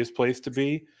happiest place to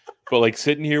be, but like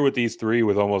sitting here with these 3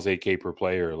 with almost 8K per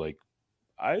player, like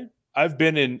I've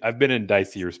been in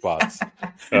dicier spots,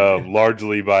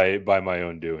 largely by my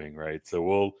own doing, right?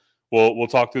 So we'll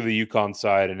talk through the Uconn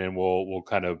side, and then we'll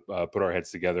kind of put our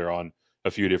heads together on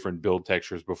a few different build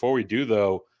textures. Before we do,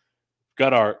 though,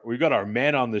 we've got our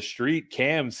man on the street,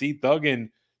 Cam C. Thuggin,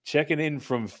 checking in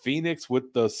from Phoenix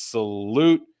with the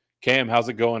salute. Cam, how's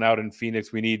it going out in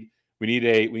Phoenix? We need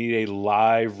a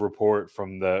live report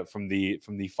from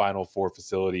the Final Four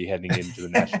facility heading into the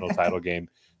national title game.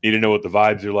 Need to know what the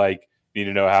vibes are like. Need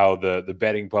to know how the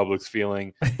betting public's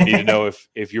feeling. Need to know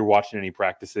if you're watching any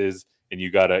practices and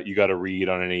you gotta read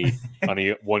on any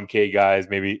 1K guys.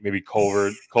 Maybe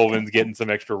Colvin's getting some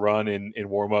extra run in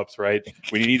warm-ups, right?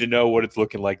 We need to know what it's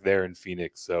looking like there in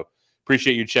Phoenix. So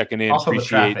appreciate you checking in. Also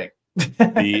appreciate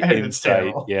the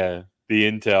insight. Yeah, the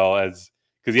intel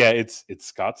because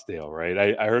it's Scottsdale,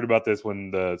 right? I heard about this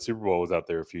when the Super Bowl was out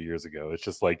there a few years ago. It's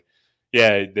just like,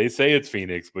 yeah, they say it's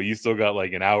Phoenix, but you still got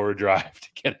like an hour drive to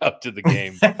get out to the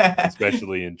game,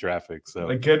 especially in traffic. So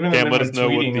like Goodman, Cam, let us know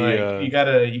what you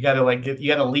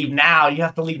gotta leave now. You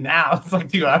have to leave now. It's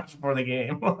like 2 hours before the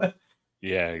game.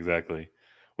 Yeah, exactly.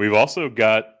 We've also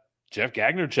got Jeff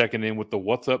Gagner checking in with the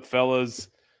 "What's up, fellas?"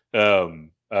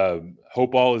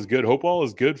 Hope all is good. Hope all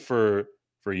is good for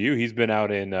you. He's been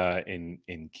out in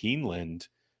Keeneland,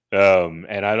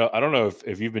 and I don't know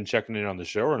if you've been checking in on the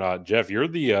show or not, Jeff. You're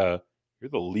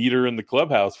the leader in the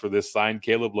clubhouse for this signed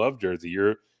Caleb Love jersey.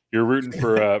 You're rooting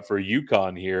for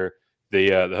UConn here.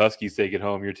 The Huskies take it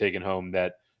home. You're taking home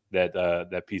that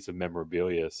piece of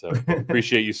memorabilia. So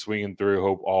appreciate you swinging through.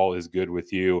 Hope all is good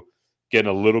with you. Getting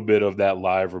a little bit of that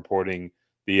live reporting.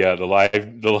 The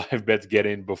live bets get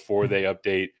in before they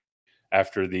update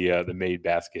after the made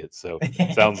basket. So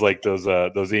sounds like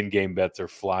those in-game bets are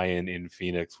flying in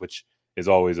Phoenix, which is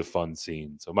always a fun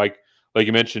scene. So Mike, like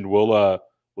you mentioned, we'll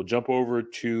jump over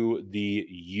to the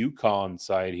Uconn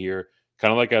side here,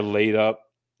 kind of like I laid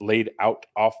out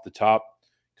off the top,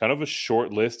 kind of a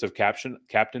short list of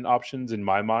captain options in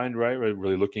my mind, right?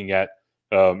 Really looking at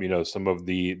some of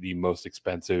the most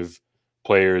expensive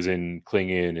players in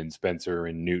Clingan and Spencer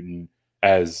and Newton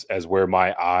as where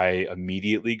my eye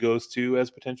immediately goes to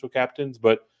as potential captains,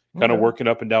 but kind of working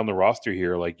up and down the roster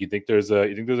here, like you think there's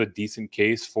a decent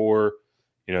case for,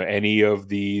 you know, any of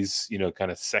these, you know,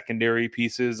 kind of secondary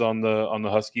pieces on the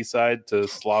Husky side to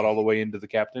slot all the way into the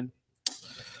captain?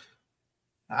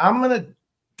 I'm gonna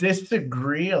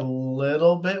disagree a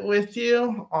little bit with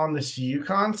you on this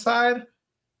Uconn side.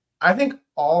 I think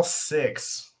all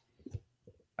 6.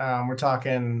 We're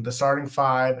talking the starting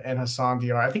 5 and Hassan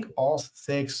Diar. I think all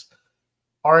 6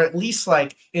 are at least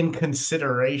like in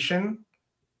consideration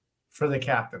for the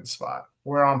captain spot.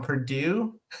 We're on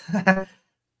Purdue.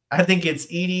 I think it's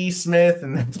Edey, Smith,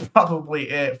 and that's probably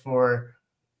it for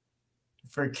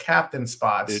captain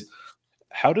spots.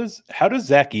 How does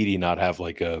Zach Edey not have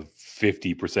like a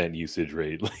 50% usage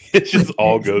rate? Like it just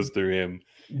all goes through him.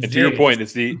 And to your point,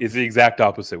 it's the exact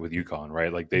opposite with UConn,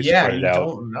 right? Like they spread it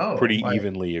out pretty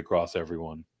evenly across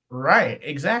everyone. Right,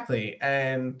 exactly.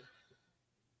 And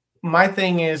my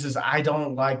thing is I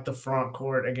don't like the front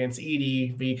court against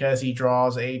Edey because he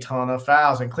draws a ton of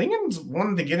fouls. And Clingan's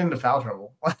wanted to get into foul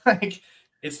trouble. Like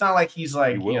it's not like he's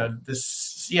like, you know,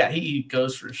 this. Yeah, he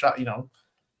goes for shot. You know,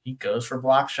 he goes for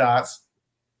block shots.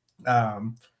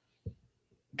 God,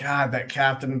 that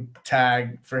captain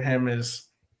tag for him it's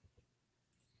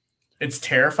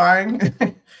terrifying.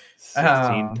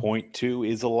 16.2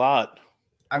 is a lot.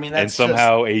 I mean, that's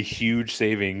somehow a huge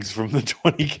savings from the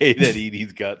 20K that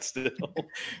Edey's got still.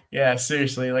 Yeah,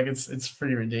 seriously, like it's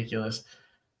pretty ridiculous.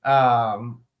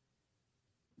 Fouls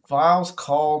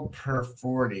called per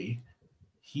 40.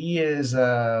 He is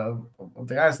the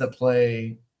guys that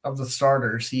play of the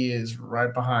starters. He is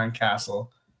right behind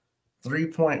Castle.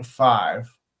 3.5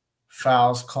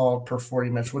 fouls called per 40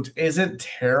 minutes, which isn't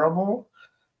terrible.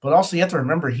 But also, you have to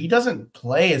remember, he doesn't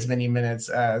play as many minutes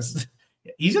as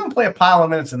 – he's going to play a pile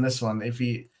of minutes in this one. If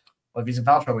he's in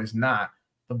foul trouble, he's not.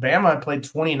 But Bama played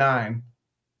 29.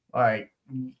 Like,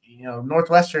 you know,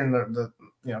 Northwestern, the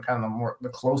you know, kind of the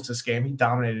closest game, he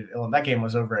dominated. That game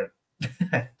was over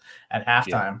at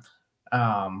halftime.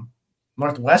 Yeah.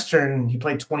 Northwestern, he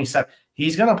played 27.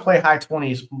 He's going to play high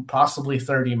 20s, possibly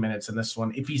 30 minutes in this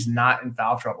one if he's not in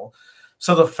foul trouble.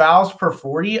 So the fouls per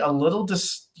 40, a little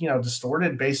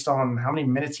distorted based on how many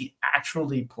minutes he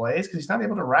actually plays because he's not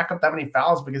able to rack up that many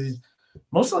fouls because he's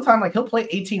most of the time, like he'll play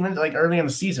 18 minutes like early in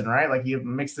the season, right? Like you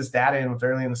mix this data in with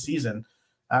early in the season.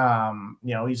 You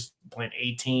know, he's playing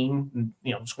 18 and,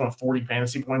 you know, scoring 40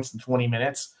 fantasy points in 20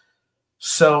 minutes.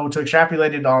 So to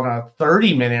extrapolate it on a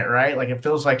 30-minute, right? Like it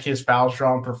feels like his fouls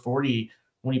drawn per 40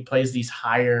 when he plays these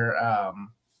higher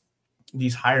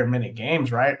minute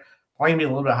games, right? Probably gonna be a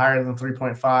little bit higher than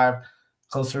 3.5,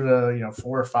 closer to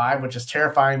 4 or 5, which is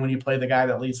terrifying when you play the guy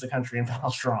that leads the country in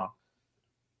fouls drawn.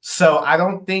 So I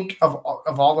don't think of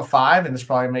all the 5, and this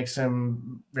probably makes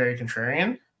him very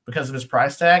contrarian because of his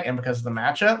price tag and because of the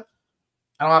matchup.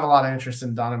 I don't have a lot of interest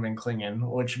in Donovan Clingan,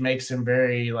 which makes him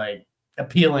very like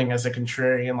appealing as a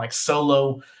contrarian, like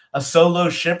a solo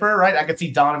shipper, right? I could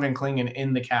see Donovan Clingan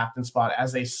in the captain spot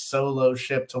as a solo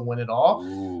ship to win it all.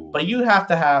 Ooh. But you have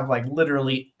to have like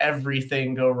literally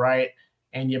everything go right.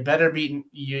 And you better be,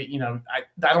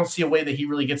 I don't see a way that he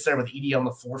really gets there with Edey on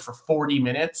the floor for 40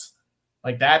 minutes.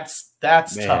 Like that's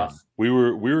tough. We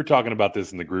were talking about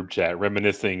this in the group chat,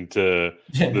 reminiscing to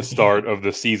the start of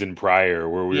the season prior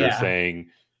where we were saying,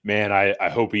 man, I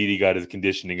hope Edey got his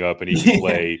conditioning up and he can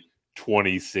play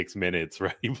 26 minutes,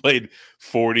 right? He played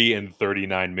 40 and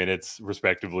 39 minutes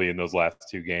respectively in those last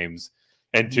 2 games.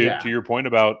 And to your point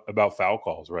about foul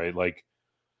calls, right? Like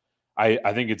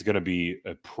I think it's going to be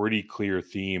a pretty clear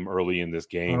theme early in this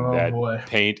game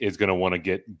Paint is going to want to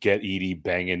get Edey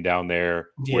banging down there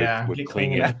with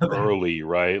Clingan early,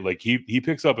 right? Like he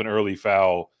picks up an early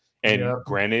foul, and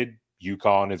granted,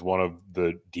 UConn is one of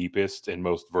the deepest and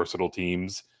most versatile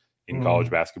teams in college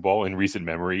basketball in recent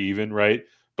memory, even, right?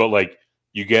 But like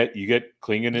you get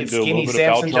Clingan into a little bit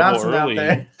of foul trouble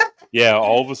early. Yeah,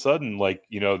 all of a sudden, like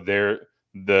they're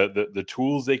the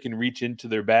tools they can reach into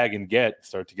their bag and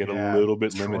start to get a little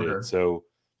bit limited. So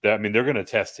they're going to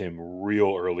test him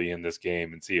real early in this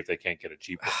game and see if they can't get a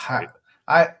cheap one.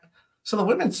 Right? So the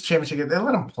women's championship, they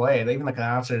let them play. They even like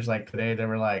announcers like today, they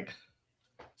were like,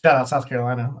 shout out South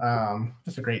Carolina.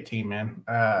 It's a great team, man.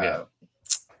 I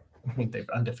think they're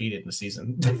undefeated in the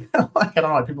season. Like, I don't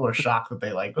know why people are shocked that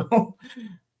they like won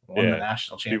the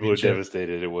national championship. People are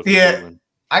devastated. It wasn't Portland.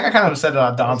 I got kind of upset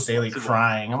about Don Staley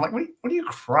crying. I'm like, what are you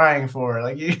crying for?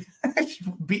 Like, you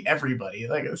beat everybody.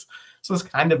 Like, so it's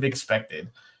kind of expected.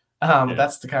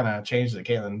 That's the kind of change that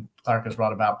Caitlin Clark has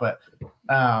brought about. But,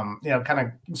 kind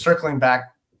of circling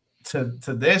back to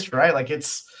this, right? Like,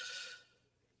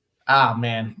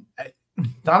 Man.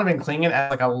 Donovan Clingan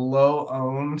at like a low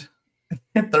owned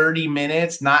 30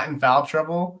 minutes, not in foul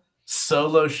trouble,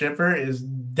 solo shipper is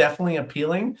definitely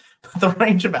appealing. But the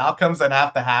range of outcomes that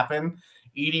have to happen,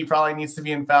 Edey probably needs to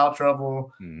be in foul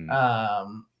trouble.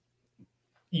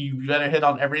 You better hit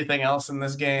on everything else in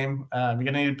this game. You're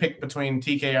going to need to pick between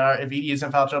TKR. If Edey is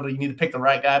in foul trouble, you need to pick the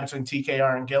right guy between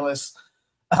TKR and Gillis.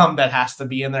 That has to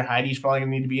be in there. Heidi's probably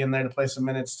going to need to be in there to play some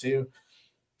minutes too.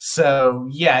 So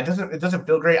yeah, it doesn't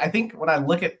feel great. I think when I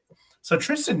look at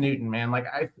Tristan Newton, man, like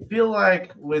I feel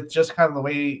like with just kind of the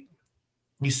way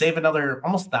you save another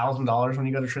almost $1,000 when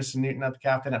you go to Tristan Newton at the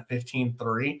captain at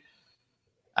 15.3.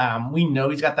 We know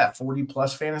he's got that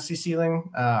 40+ fantasy ceiling.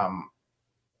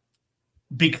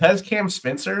 Because Cam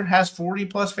Spencer has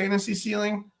 40+ fantasy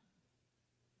ceiling,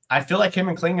 I feel like him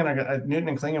and Clingan Newton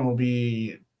and Clingan will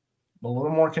be a little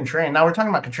more contrarian. Now we're talking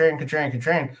about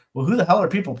contrarian. Well, who the hell are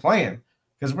people playing?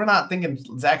 Because we're not thinking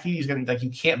Zach Edey's going to be like,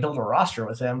 you can't build a roster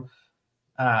with him.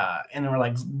 And then we're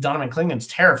like, Donovan Clingan's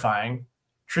terrifying.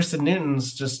 Tristan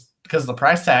Newton's just because of the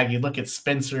price tag, you look at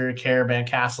Spencer, Caravan,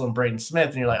 Castle, and Braden Smith,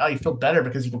 and you're like, oh, you feel better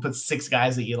because you can put 6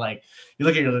 guys that you like. You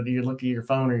look at your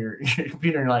phone or your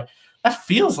computer, and you're like, that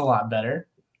feels a lot better.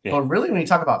 Yeah. But really, when you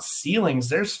talk about ceilings,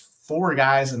 there's 5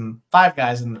 guys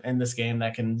in this game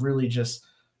that can really just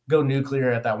go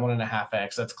nuclear at that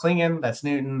 1.5x. That's Clingan, that's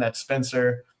Newton, that's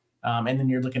Spencer. And then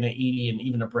you're looking at Edey and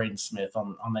even a Braden Smith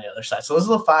on the other side. So those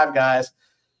are the 5 guys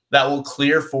that will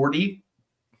clear 40.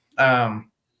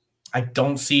 I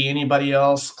don't see anybody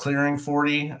else clearing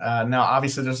 40. Now,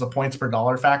 obviously, there's a points per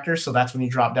dollar factor. So that's when you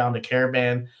drop down to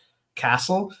Caravan,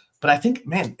 Castle. But I think,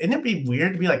 man, isn't it be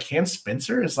weird to be like Cam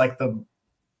Spencer is like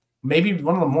maybe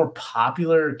one of the more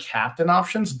popular captain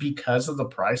options because of the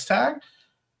price tag?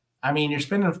 I mean, you're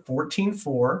spending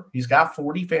 14.4. He's got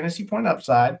 40 fantasy point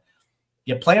upside.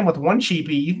 You play him with 1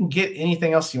 cheapie, you can get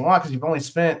anything else you want because you've only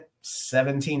spent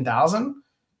 17,000.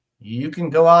 You can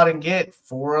go out and get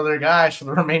 4 other guys for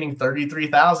the remaining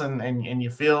 33,000, and you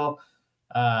feel,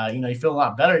 you feel a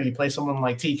lot better. You play someone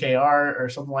like TKR or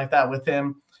something like that with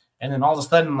him, and then all of a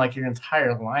sudden, like your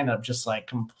entire lineup just like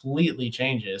completely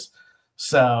changes.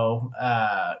 So,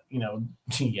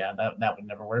 yeah, that would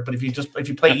never work. But if you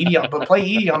play Edey, play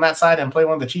Edey on that side and play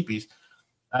one of the cheapies.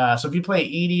 So if you play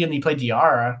Edey and you play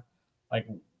Diarra, like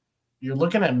you're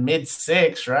looking at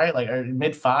mid-6, right? Like or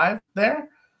mid-5 there.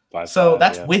 5, so 5,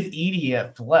 that's yeah. with Edey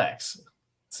at flex.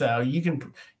 So you're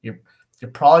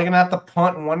probably gonna have to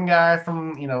punt one guy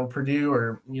from Purdue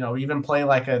or even play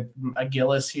like a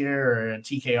Gillis here or a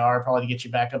TKR probably to get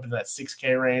you back up into that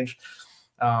 6K range.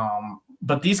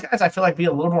 But these guys I feel like be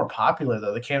a little more popular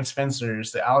though. The Cam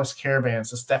Spencers, the Alex Caravans,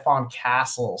 the Stephon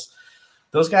Castles.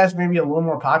 Those guys may be a little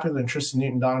more popular than Tristan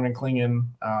Newton, Donovan Clingan.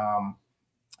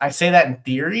 I say that in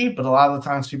theory, but a lot of the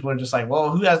times people are just like,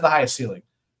 well, who has the highest ceiling?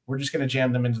 We're just going to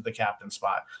jam them into the captain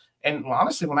spot. And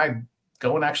honestly, when I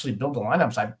go and actually build the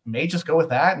lineups, I may just go with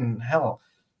that. And hell,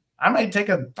 I might take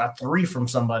a 3 from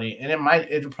somebody, and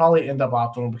it'll probably end up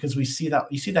optimal because you see that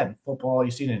in football,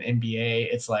 you see it in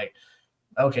NBA. It's like,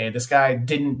 okay, this guy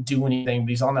didn't do anything, but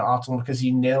he's on the optimal because he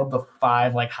nailed the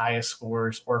 5 like highest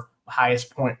scores or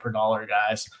highest point per dollar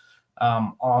guys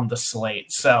on the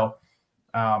slate. So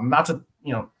not to,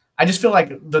 I just feel like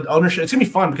the ownership, it's going to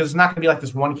be fun because it's not going to be like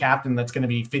this one captain that's going to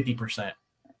be 50%.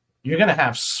 You're going to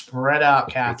have spread out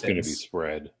captains. It's going to be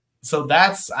spread. So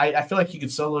that's, I feel like you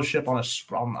could solo ship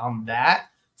on that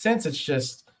sense. It's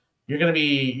just, you're going to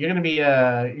be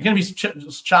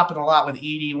chopping a lot with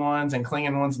Edey ones and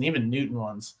Clingan ones and even Newton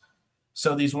ones.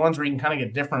 So these ones where you can kind of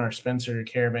get different are Spencer,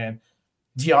 Caravan.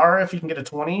 Diarra, if you can get a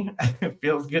 20,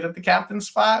 feels good at the captain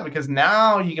spot because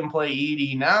now you can play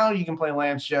Edey. Now you can play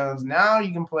Lance Jones. Now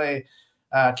you can play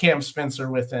Cam Spencer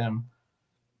with him.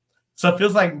 So it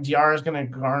feels like Diarra is going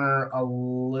to garner a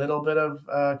little bit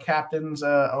of captain's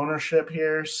ownership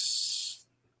here.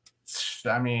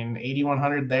 I mean,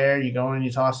 8,100 there. You go in,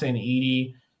 you toss in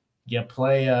Edey. You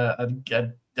play a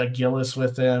Gillis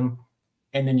with him,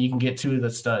 and then you can get 2 of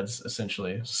the studs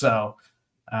essentially. So,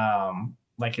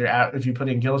 like if you put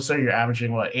in Gillis there, you're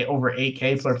averaging over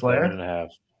 8K per player. 7.5.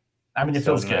 I mean, it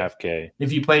feels good. 7.5K.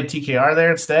 If you played TKR there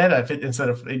instead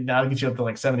of now it gets you up to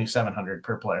like 7,700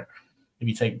 per player. If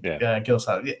you take Gillis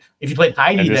out, if you played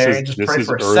Heidi there, and just pray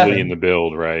for early 7 in the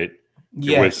build, right?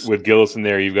 Yes. With Gillis in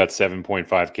there, you've got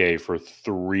 7.5K for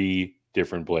 3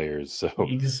 different players. So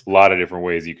a lot of different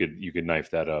ways you could knife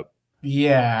that up.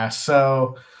 Yeah.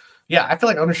 So yeah, I feel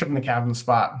like ownership in the captain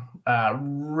spot,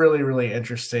 really, really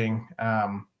interesting.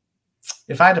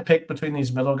 If I had to pick between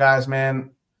these middle guys, man,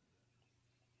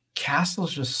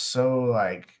 Castle's just so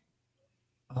like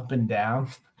up and down.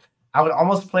 I would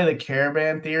almost play the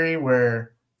Caravan theory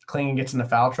where Clingan gets into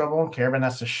foul trouble, Karaban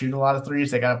has to shoot a lot of threes.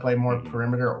 They got to play more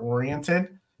perimeter oriented.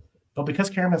 But because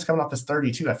Karaban's coming off this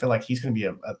 32, I feel like he's going to be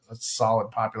a solid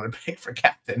popular pick for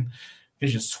captain.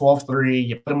 He's just 12-3.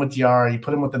 You put him with Diarra. You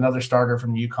put him with another starter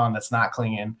from Uconn that's not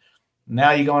Clingan.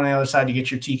 Now you go on the other side, you get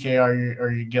your TK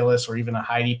or your Gillis or even a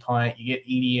Heidi punt. You get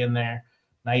Edey in there.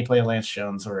 Now you play a Lance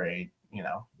Jones or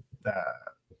now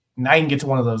you can get to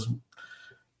one of those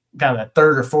kind of that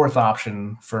third or fourth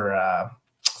option for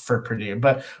Purdue.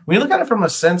 But when you look at it from a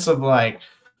sense of like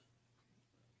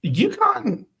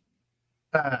UConn,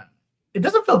 it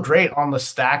doesn't feel great on the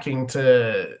stacking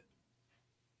to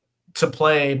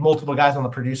play multiple guys on the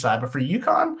Purdue side. But for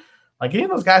UConn, like getting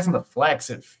those guys in the flex,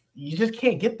 you just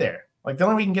can't get there. Like the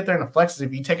only way you can get there in the flex is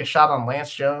if you take a shot on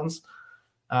Lance Jones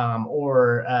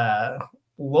or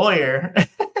Lawyer.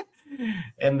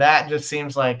 And that just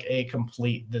seems like a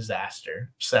complete disaster.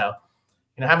 So,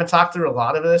 having talked through a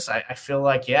lot of this, I feel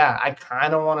like, I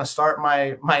kind of want to start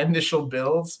my initial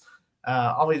builds. We'll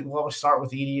always start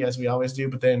with Edey as we always do,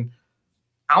 but then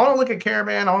I want to look at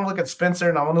Karaban, I want to look at Spencer,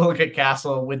 and I want to look at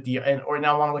Castle or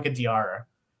now I want to look at Diarra,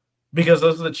 because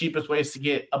those are the cheapest ways to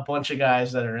get a bunch of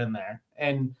guys that are in there.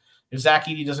 And if Zach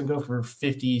Edey doesn't go for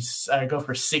 50, go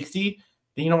for 60,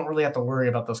 then you don't really have to worry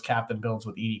about those captain builds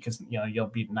with Edey, because you'll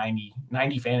beat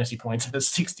 90 fantasy points at a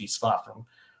 60 spot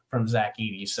from Zach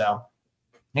Edey. So,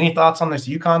 any thoughts on this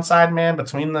UConn side, man?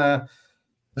 Between the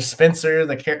Spencer,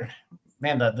 the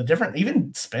different,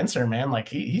 even Spencer, man, like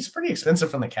he's pretty expensive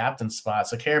from the captain spot.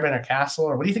 So Karaban or Castle,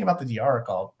 or what do you think about the Diarra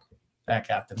call, that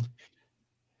captain?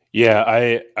 Yeah,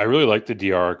 I really like the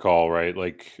Diarra call, right?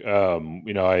 Like,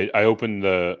 I opened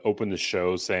the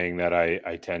show saying that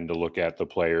I tend to look at the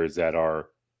players that are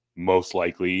most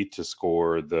likely to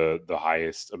score the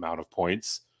highest amount of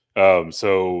points.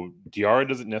 So Diarra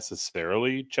doesn't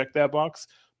necessarily check that box,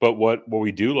 but what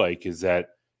we do like is that,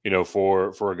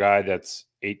 for a guy that's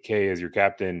 8K as your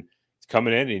captain, it's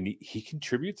coming in and he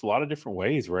contributes a lot of different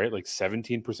ways, right? Like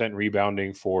 17%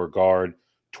 rebounding for guard,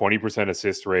 20%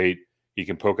 assist rate. He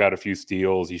can poke out a few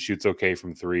steals. He shoots okay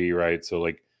from three, right? So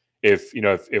like if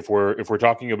we're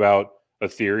talking about a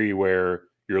theory where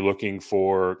you're looking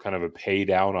for kind of a pay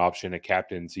down option at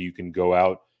captain, so you can go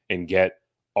out and get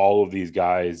all of these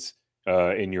guys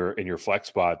in your flex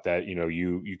spot that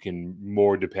you can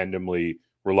more dependably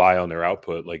rely on their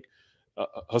output. Like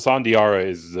Hassan Diarra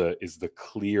is the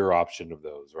clear option of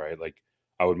those, right? Like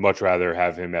I would much rather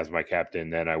have him as my captain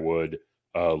than I would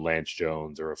Lance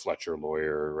Jones or a Fletcher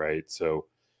Lawyer, right? So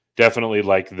definitely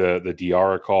like the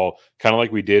Diarra call, kind of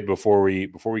like we did before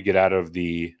we get out of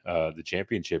the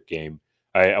championship game.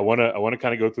 I want to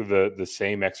kind of go through the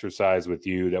same exercise with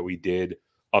you that we did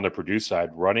on the Purdue side,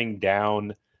 running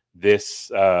down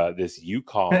this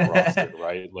Uconn roster,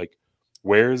 right? Like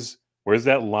where's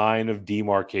that line of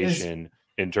demarcation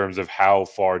in terms of how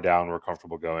far down we're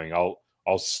comfortable going?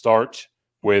 I'll start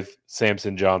with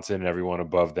Samson Johnson and everyone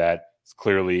above that. It's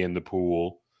clearly in the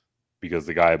pool because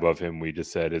the guy above him, we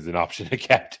just said, is an option to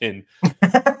captain.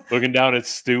 Looking down at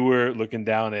Stewart, looking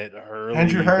down at Hurley,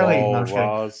 Andrew Hurley,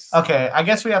 Ross. Okay, I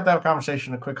guess we have to have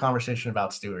a quick conversation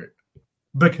about Stewart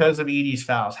because of Edey's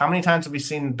fouls. How many times have we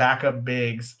seen backup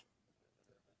bigs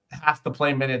have to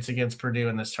play minutes against Purdue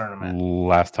in this tournament?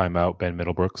 Last time out, Ben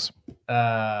Middlebrooks.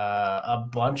 A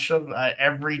bunch of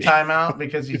every time out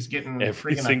because he's getting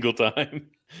every single time.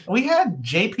 We had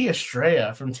JP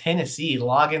Estrella from Tennessee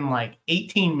log in like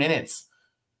 18 minutes.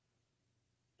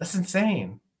 That's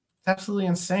insane. It's absolutely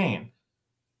insane.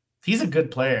 He's a good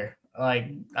player.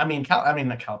 Like, not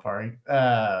Calipari.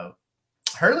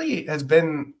 Hurley has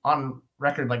been on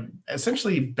record, like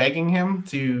essentially begging him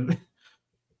to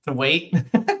wait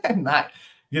and not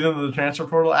get into the transfer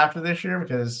portal after this year,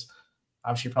 because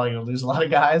obviously you're probably going to lose a lot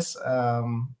of guys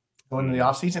going into the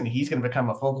offseason. He's going to become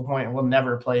a focal point, and we'll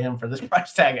never play him for this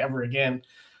price tag ever again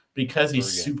because he's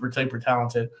super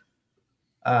talented.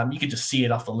 You could just see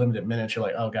it off the limited minutes. You're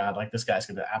like, oh, God, like this guy's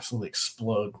going to absolutely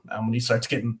explode when he starts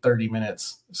getting 30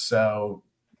 minutes. So,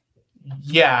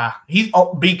 yeah,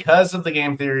 because of the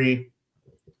game theory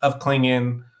of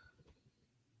Clingan,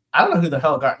 I don't know who the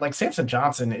hell got, like, Samson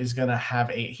Johnson is going to have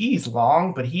he's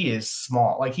long, but he is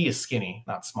small. Like, he is skinny,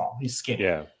 not small. He's skinny.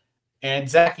 Yeah. And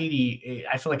Zach Edey,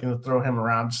 I feel like I'm going to throw him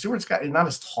around. Stewart's not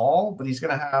as tall, but he's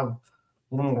going to have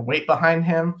a little more weight behind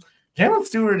him. Jalen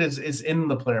Stewart is in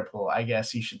the player pool, I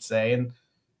guess you should say,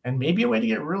 and maybe a way to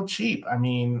get real cheap. I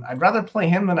mean, I'd rather play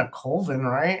him than a Colvin,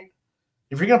 right?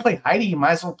 If you're going to play Heidi, you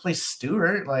might as well play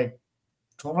Stewart, like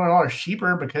 $1,200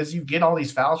 cheaper, because you get all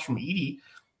these fouls from Edey.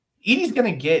 Edey's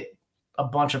going to get a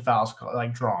bunch of fouls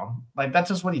like drawn. Like that's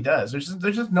just what he does.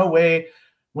 There's just no way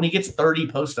when he gets 30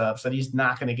 post-ups that he's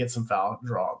not going to get some foul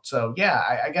draw. So,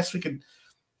 yeah, I guess we could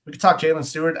talk Jalen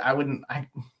Stewart. I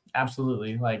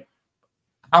absolutely. Like,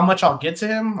 how much I'll get to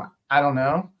him, I don't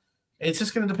know. It's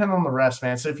just going to depend on the refs,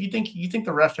 man. So if you think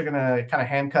the refs are going to kind of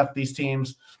handcuff these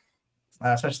teams,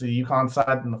 especially the Uconn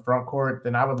side in the front court,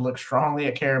 then I would look strongly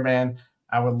at Caravan.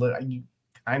 You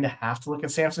kind of have to look at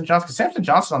Samson Johnson, because Samson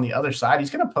Johnson on the other side, he's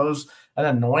going to pose an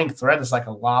annoying threat as like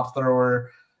a lob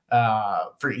thrower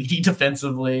for Edey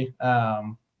defensively.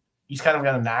 He's kind of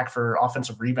got a knack for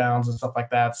offensive rebounds and stuff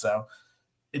like that. So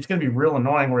it's going to be real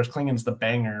annoying, whereas Clingan's the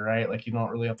banger, right? Like you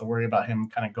don't really have to worry about him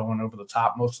kind of going over the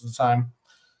top most of the time.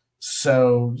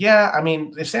 So, yeah, I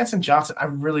mean, if Samson Johnson, I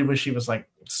really wish he was like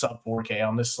sub 4K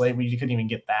on this slate. You couldn't even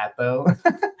get that, though.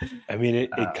 I mean,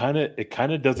 it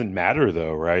kind of doesn't matter,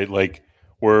 though, right? Like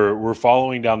we're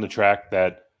following down the track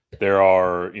that there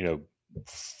are,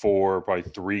 4, probably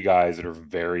 3 guys that are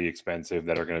very expensive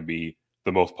that are going to be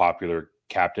the most popular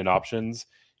captain options.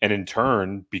 And in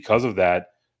turn, because of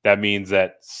that, that means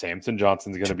that Samson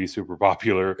Johnson's going to be super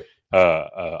popular.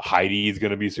 Heidi is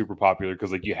going to be super popular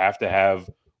because like you have to have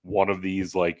one of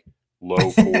these like low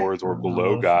 4s or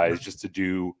below guys just to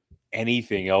do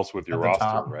anything else with your roster,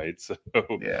 top. Right? So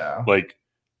yeah, like,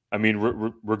 I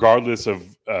mean, regardless of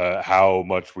how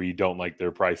much we don't like their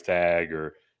price tag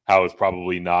or how it's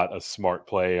probably not a smart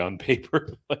play on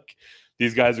paper, like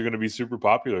these guys are going to be super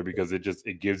popular because it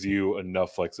gives you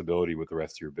enough flexibility with the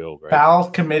rest of your build, right? Foul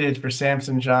committed for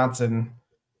Samson Johnson,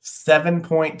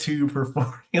 7.2 per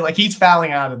 40. Like he's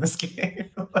fouling out in this game.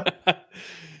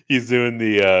 He's doing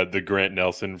the Grant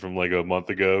Nelson from like a month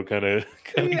ago kind of.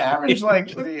 He averaged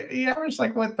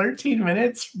like what 13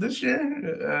 minutes this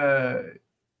year.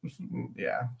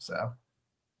 Yeah, so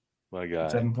my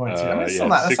God,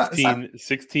 7.2. I mean,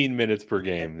 16 minutes per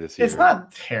game this year. It's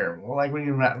not terrible. Like when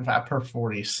you're at per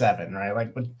 47, right?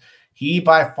 Like, but he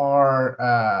by far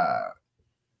of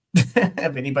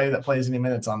anybody that plays any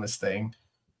minutes on this thing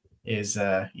is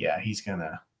he's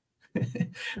gonna.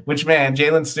 Which man,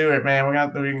 Jalen Stewart, man, we're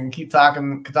gonna keep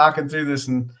talking through this,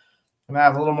 and I'm gonna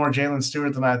have a little more Jalen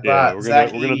Stewart than I thought. Yeah,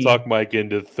 we're gonna talk Mike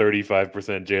into 35%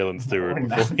 Jalen Stewart.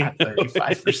 No, not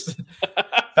 35%.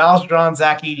 Fouls drawn,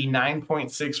 Zach Edey,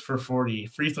 9.6 for 40.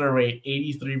 Free throw rate,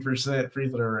 83% free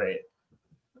throw rate.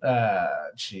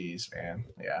 Jeez, man.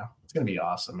 Yeah, it's gonna be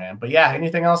awesome, man. But yeah,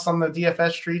 anything else on the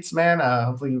DFS streets, man?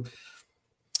 Hopefully you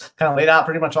kind of laid out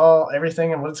pretty much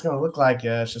everything and what it's going to look like.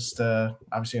 Yeah, it's just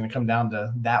obviously going to come down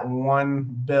to that one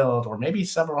build or maybe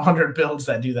several hundred builds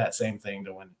that do that same thing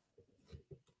to win.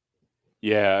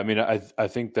 Yeah, I mean, I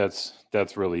think that's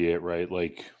really it, right?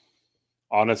 Like,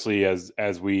 honestly, as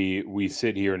we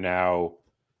sit here now,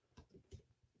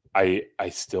 I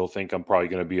still think I'm probably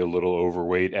going to be a little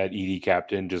overweight at Edey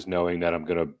captain, just knowing that I'm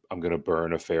gonna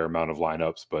burn a fair amount of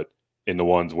lineups, but in the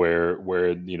ones where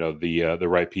the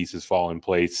right pieces fall in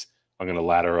place, I'm going to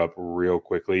ladder up real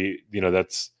quickly.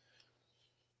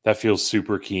 That feels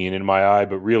super keen in my eye.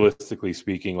 But realistically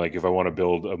speaking, like if I want to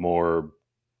build a more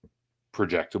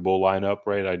projectable lineup,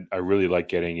 right, I really like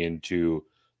getting into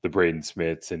the Braden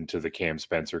Smiths and to the Cam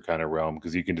Spencer kind of realm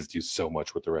because you can just do so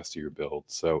much with the rest of your build.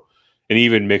 So an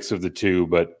even mix of the two,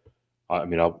 but I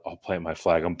mean, I'll plant my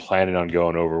flag. I'm planning on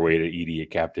going overweight at Edey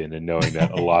at captain and knowing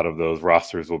that a lot of those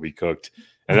rosters will be cooked.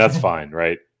 And that's fine,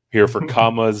 right? Here for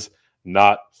commas,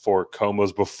 not for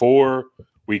comas. Before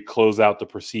we close out the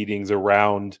proceedings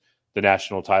around the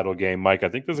national title game, Mike, I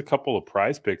think there's a couple of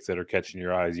prize picks that are catching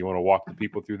your eyes. You want to walk the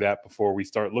people through that before we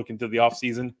start looking to the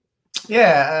offseason?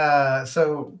 Yeah,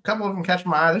 so a couple of them catch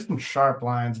my eye. There's some sharp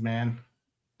lines, man.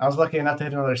 I was lucky enough to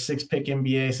hit another 6-pick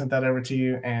NBA, sent that over to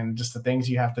you, and just the things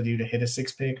you have to do to hit a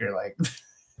 6-pick are like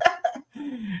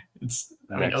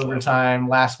overtime,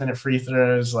 last-minute free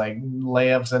throws, like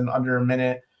layups in under a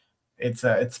minute.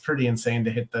 It's pretty insane to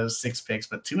hit those 6 picks,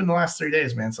 but 2 in the last 3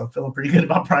 days, man. So I'm feeling pretty good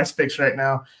about PrizePicks right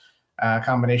now.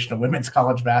 Combination of women's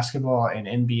college basketball and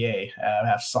NBA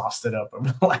have sauced it up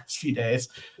over the last few days.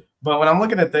 But when I'm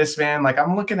looking at this, man, like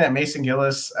I'm looking at Mason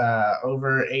Gillis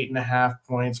over 8.5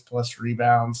 points plus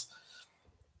rebounds.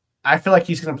 I feel like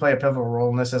he's going to play a pivotal role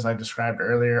in this, as I described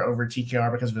earlier, over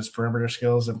TKR because of his perimeter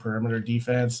skills and perimeter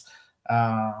defense.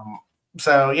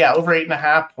 So, yeah, over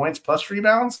 8.5 points plus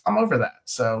rebounds, I'm over that.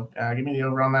 So give me the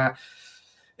over on that.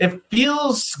 It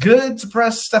feels good to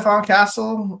press Stephon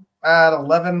Castle at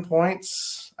 11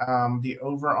 points. The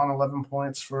over on 11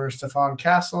 points for Stephon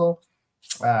Castle.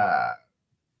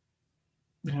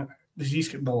 He's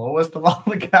the lowest of all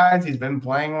the guys. He's been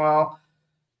playing well.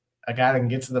 A guy that can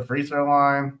get to the free throw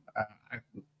line,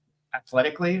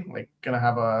 athletically, like gonna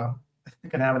have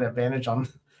an advantage on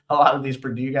a lot of these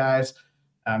Purdue guys.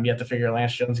 You have to figure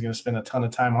Lance Jones is going to spend a ton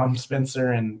of time on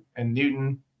Spencer and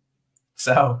Newton.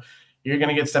 So you're going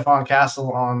to get Stephon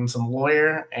Castle on some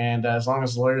Lawyer, and as long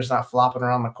as Lawyer's not flopping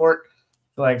around the court, I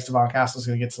feel like Stephon Castle's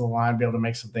going to get to the line, be able to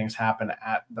make some things happen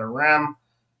at the rim.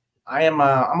 I'm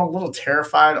a little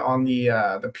terrified on the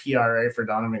PRA for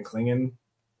Donovan Clingan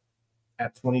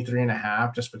at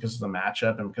 23.5 just because of the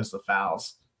matchup and because of the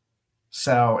fouls.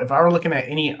 So if I were looking at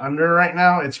any under right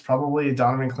now, it's probably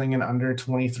Donovan Clingan under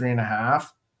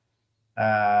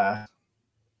 23.5.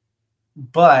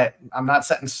 But I'm not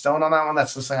set in stone on that one.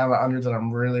 That's just kind of the under that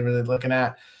I'm really, really looking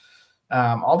at.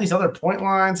 All these other point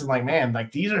lines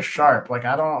and these are sharp.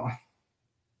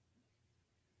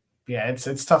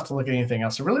 It's tough to look at anything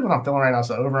else. So really what I'm feeling right now is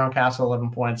the over on Castle,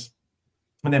 11 points.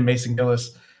 And then Mason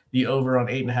Gillis, the over on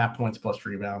 8.5 points plus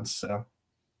rebounds. So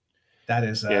that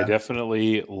is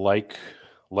definitely like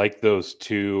those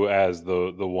two as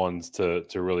the ones to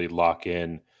really lock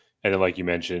in. And then like you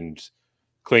mentioned,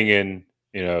 Clingan,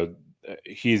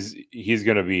 he's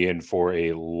going to be in for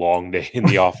a long day in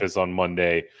the office on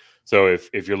Monday. So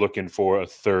if you're looking for a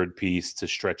third piece to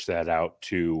stretch that out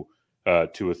to a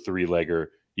 3-legger,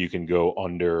 you can go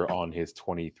under on his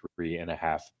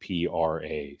 23.5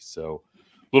 PRA. So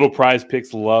little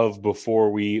PrizePicks love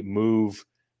before we move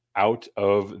out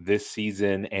of this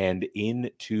season and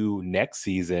into next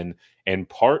season. And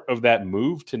part of that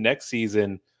move to next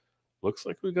season looks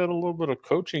like we got a little bit of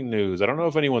coaching news. I don't know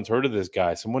if anyone's heard of this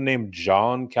guy. Someone named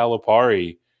John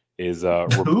Calipari is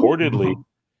reportedly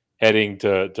heading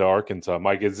to Arkansas.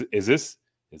 Mike, is this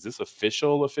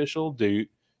official? Do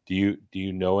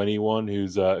you know anyone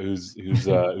who's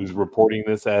reporting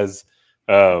this as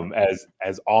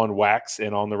on wax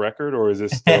and on the record, or is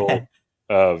this still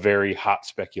very hot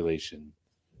speculation?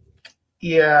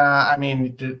 Yeah, I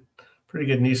mean, pretty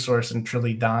good news source in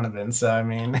Trilly Donovan. So I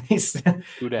mean, he's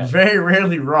very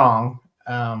rarely wrong.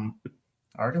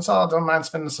 Arkansas don't mind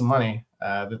spending some money.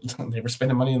 They were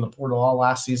spending money in the portal all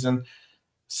last season.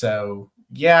 So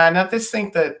yeah, and I just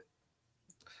think that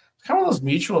kind of those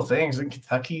mutual things. I think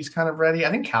Kentucky's kind of ready. I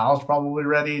think Cal's probably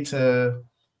ready to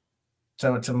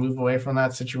move away from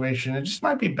that situation. It just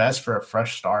might be best for a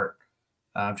fresh start.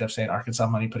 Jeff saying Arkansas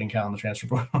money putting Cal in the transfer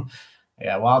portal.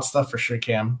 Yeah, wild stuff for sure,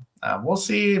 Cam. We'll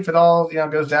see if it all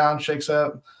goes down, shakes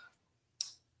up.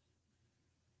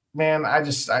 Man,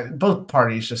 both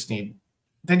parties just need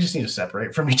to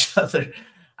separate from each other.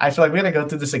 I feel like we got to go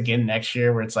through this again next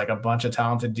year where it's like a bunch of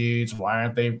talented dudes. Why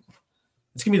aren't they?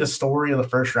 It's gonna be the story of the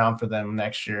first round for them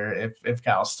next year if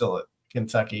Cal's still at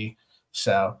Kentucky.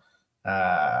 So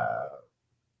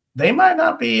they might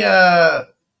not be if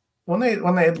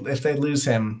they lose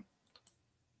him.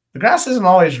 The grass isn't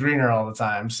always greener all the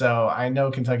time. So I know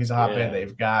Kentucky's a hotbed.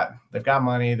 They've got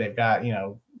money. They've got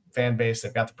fan base.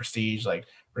 They've got the prestige, like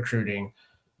recruiting.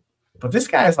 But this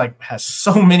guy has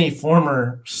so many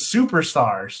former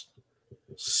superstars.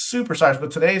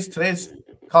 But today's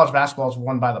college basketball is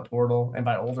won by the portal and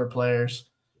by older players.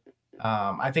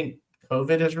 I think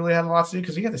COVID has really had a lot to do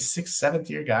because you got the 6th, 7th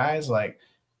year guys. I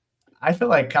feel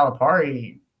like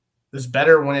Calipari is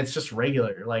better when it's just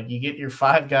regular. You get your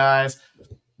 5 guys.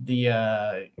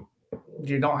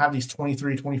 You don't have these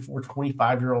 23, 24,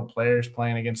 25-year-old players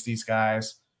playing against these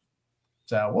guys.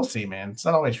 So we'll see, man. It's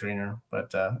not always greener,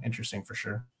 but interesting for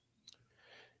sure.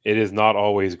 It is not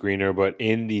always greener, but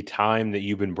in the time that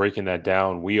you've been breaking that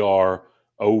down, we are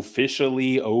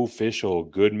officially official.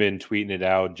 Goodman tweeting it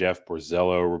out, Jeff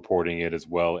Borzello reporting it, as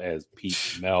well as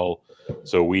Pete Mel.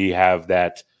 So we have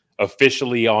that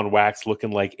officially on wax,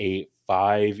 looking like a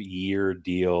 5-year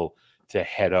deal to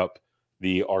head up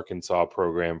the Arkansas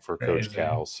program for Coach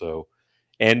Cal. So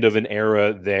end of an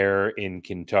era there in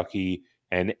Kentucky,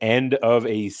 and end of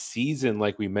a season,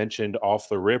 like we mentioned off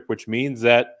the rip, which means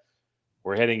that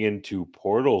we're heading into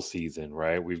portal season,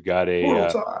 right? We've got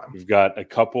a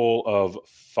couple of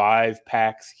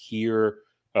 5-packs here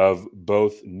of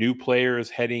both new players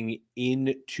heading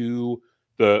into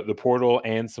the portal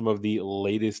and some of the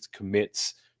latest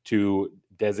commits to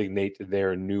designate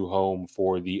their new home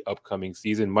for the upcoming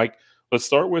season. Mike, let's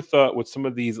start with some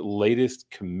of these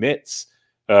latest commits.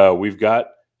 We've got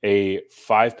a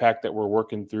 5-pack that we're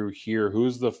working through here.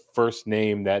 Who's the first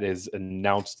name that has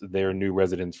announced their new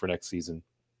residence for next season?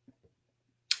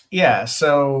 Yeah,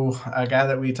 so a guy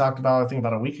that we talked about, I think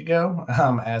about a week ago,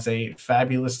 as a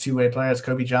fabulous 2-way player, it's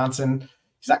Kobe Johnson.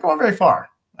 He's not going very far,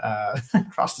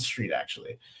 across the street,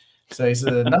 actually. So he's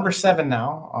the number 7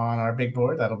 now on our big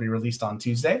board. That'll be released on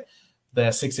Tuesday. The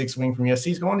 6'6" wing from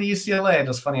USC is going to UCLA. And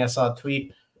it's funny, I saw a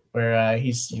tweet where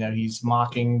he's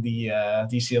mocking the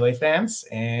UCLA fans,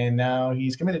 and now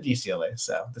he's committed to UCLA.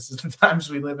 So this is the times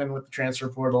we live in with the transfer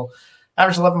portal.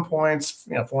 averaged 11 points,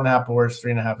 4.5 boards,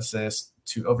 3.5 assists,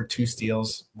 over 2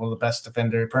 steals. One of the best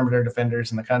perimeter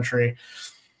defenders in the country.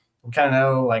 We kind of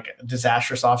know like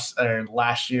disastrous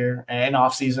last year and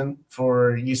off season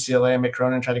for UCLA. Mick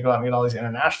Cronin tried to go out and get all these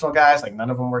international guys. Like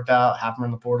none of them worked out. Half of them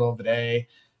in the portal today.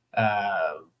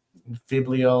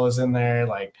 Fiblio is in there.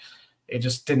 Like it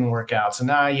just didn't work out. So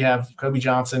now you have Kobe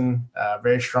Johnson,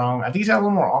 very strong. I think he's got a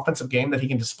little more offensive game that he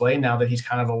can display now that he's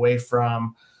kind of away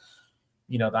from,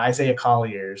 the Isaiah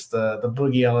Colliers, the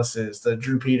Boogie Ellises, the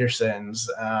Drew Petersons,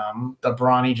 the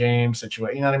Bronny James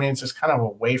situation. You know what I mean? It's just kind of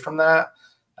away from that.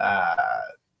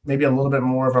 Maybe a little bit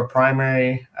more of a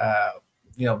primary,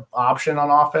 option on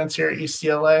offense here at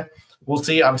UCLA. We'll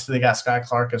see. Obviously, they got Sky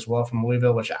Clark as well from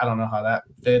Louisville, which I don't know how that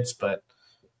fits, but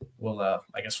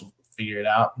I guess we'll figure it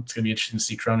out. It's going to be interesting to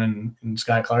see Cronin and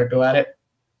Sky Clark go at it.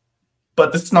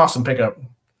 But this is an awesome pickup.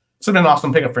 It's been an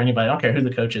awesome pickup for anybody. I don't care who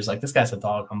the coach is. Like, this guy's a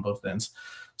dog on both ends.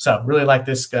 So, really like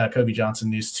this Kobe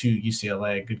Johnson news to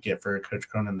UCLA. Good get for Coach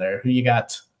Cronin there. Who you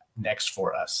got next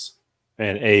for us?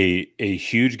 And a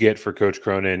huge get for Coach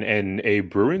Cronin and a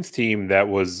Bruins team that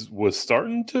was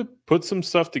starting to put some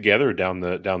stuff together down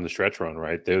the stretch run,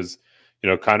 right? There's,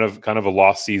 kind of a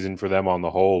lost season for them on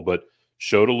the whole, but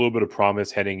showed a little bit of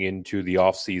promise heading into the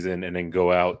offseason and then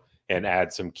go out and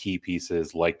add some key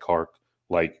pieces like Clark,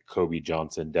 like Kobe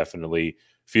Johnson. Definitely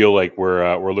feel like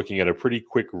we're looking at a pretty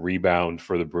quick rebound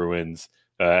for the Bruins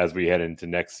as we head into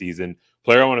next season.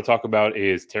 Player I want to talk about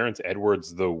is Terrence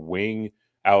Edwards, the wing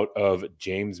out of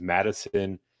James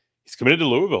Madison. He's committed to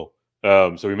Louisville.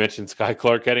 So we mentioned Sky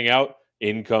Clark heading out.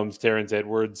 In comes Terrence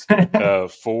Edwards.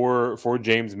 For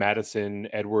James Madison,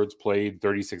 Edwards played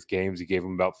 36 games. He gave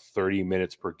him about 30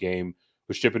 minutes per game,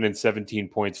 was chipping in 17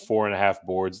 points, 4.5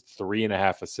 boards,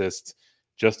 3.5 assists,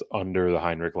 just under the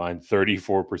Heinrich line,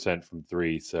 34% from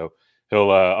three. So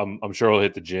he'll, I'm sure he'll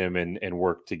hit the gym and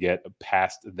work to get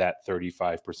past that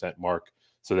 35% mark,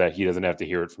 so that he doesn't have to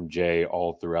hear it from Jay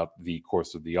all throughout the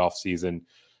course of the offseason.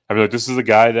 I mean, this is a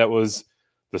guy that was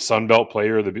the Sun Belt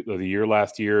player of the year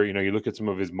last year. You look at some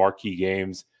of his marquee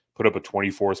games, put up a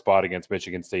 24 spot against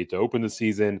Michigan State to open the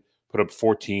season, put up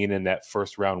 14 in that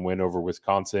first round win over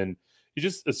Wisconsin. He's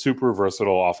just a super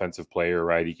versatile offensive player,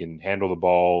 right? He can handle the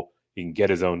ball, he can get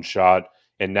his own shot.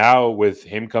 And now with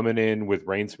him coming in, with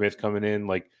Rain Smith coming in,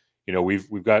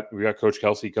 we've got Coach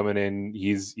Kelsey coming in.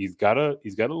 He's got a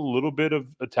little bit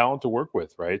of a talent to work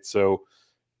with, right? So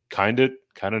kind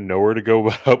of nowhere to go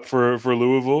up for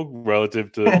Louisville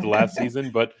relative to last season.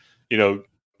 But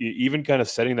even kind of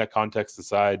setting that context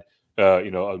aside,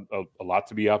 a lot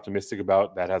to be optimistic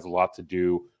about. That has a lot to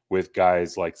do with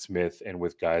guys like Smith and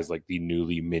with guys like the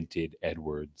newly minted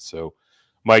Edwards. So,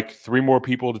 Mike, 3 more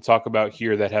people to talk about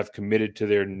here that have committed to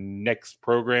their next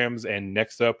programs. And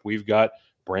next up, we've got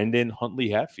Brandon Huntley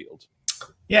Hatfield.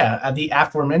 Yeah, the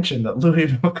aforementioned the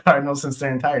Louisville Cardinals, since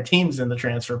their entire team's in the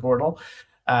transfer portal.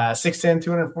 6'10",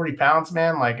 240 pounds,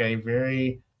 man, like a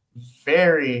very,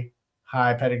 very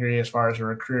high pedigree as far as a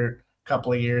recruit a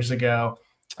couple of years ago.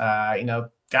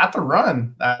 Got the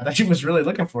run that he was really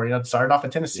looking for. Started off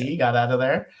at Tennessee, got out of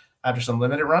there after some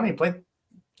limited run. He played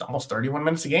almost 31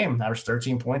 minutes a game, averaged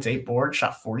 13 points, 8 boards,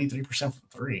 shot 43% from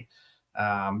three.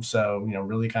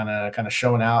 Really kind of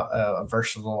showing out a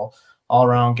versatile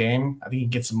all-around game. I think he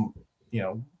gets some, get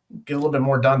a little bit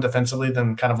more done defensively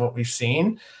than kind of what we've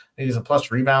seen. He's a plus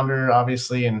rebounder,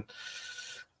 obviously. And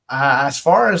as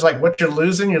far as like what you're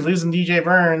losing DJ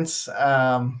Burns.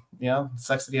 It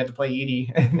sucks that he had to play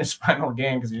Edey in his final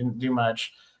game because he didn't do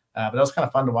much. But it was kind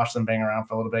of fun to watch them bang around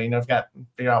for a little bit. I've got to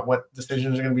figure out what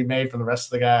decisions are going to be made from the rest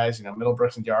of the guys.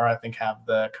 Middlebrooks and Diarra, I think, have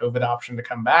the COVID option to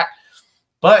come back.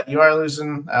 But you are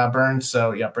losing Burns.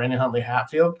 So, yeah, Brandon Huntley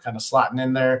Hatfield kind of slotting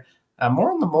in there.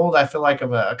 More in the mold, I feel like,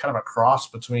 of a kind of a cross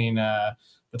between a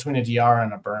Diarra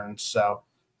and a Burns. So,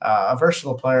 a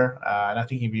versatile player, and I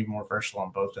think he'd be more versatile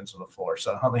on both ends of the floor.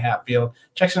 So Huntley Hatfield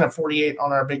checks in at 48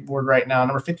 on our big board right now.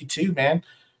 Number 52, man,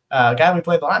 guy we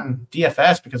played a lot in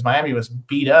DFS because Miami was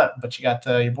beat up, but you got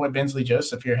your boy Bensley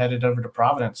Joseph here headed over to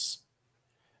Providence.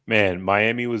 Man,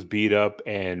 Miami was beat up,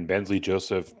 and Bensley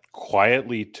Joseph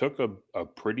quietly took a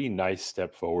pretty nice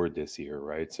step forward this year,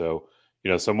 right? So,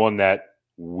 someone that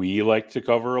we like to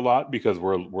cover a lot because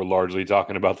we're largely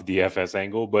talking about the DFS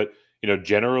angle, but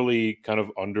generally kind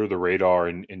of under the radar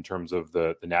in terms of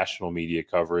the national media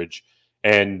coverage.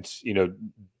 And,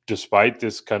 despite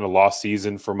this kind of lost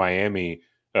season for Miami,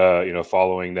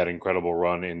 following that incredible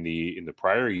run in the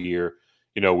prior year,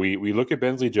 we look at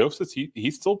Bensley Joseph,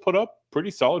 he still put up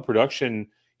pretty solid production,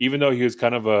 even though he was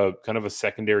kind of a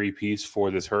secondary piece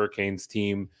for this Hurricanes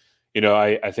team.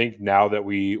 I think now that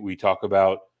we talk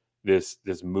about this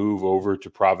move over to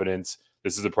Providence,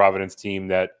 this is a Providence team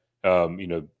that,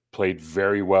 played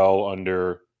very well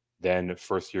under then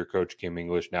first-year coach Kim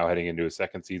English, now heading into his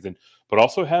second season, but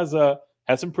also has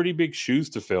some pretty big shoes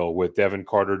to fill with Devin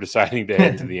Carter deciding to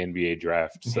head to the NBA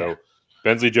draft. So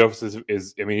Bensley Joseph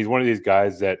is he's one of these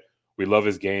guys that we love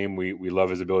his game. We love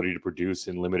his ability to produce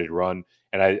in limited run.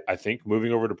 And I think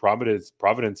moving over to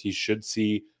Providence, he should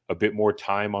see a bit more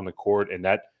time on the court, and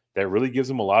that really gives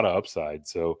him a lot of upside.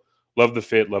 So love the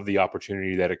fit, love the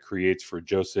opportunity that it creates for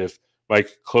Joseph. Mike,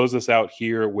 close us out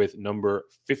here with number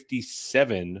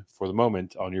 57 for the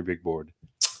moment on your big board.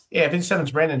 Yeah, 57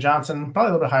 is Brandon Johnson, probably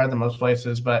a little bit higher than most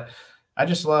places, but I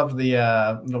just love the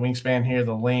wingspan here,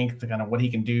 the length, the kind of what he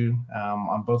can do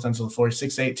on both ends of the floor.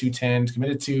 6'8", 210,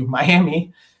 committed to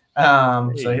Miami.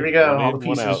 So here we go. All the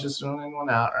pieces just one in, one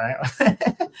out,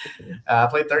 right?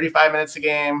 Played 35 minutes a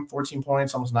game, 14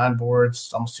 points, almost 9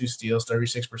 boards, almost 2 steals,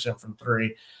 36% from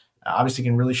 3. Obviously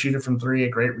can really shoot it from 3, a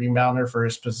great rebounder for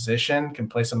his position, can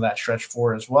play some of that stretch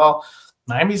 4 as well.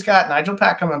 Miami's got Nigel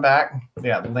Pack coming back. They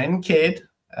got Len Kidd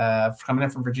coming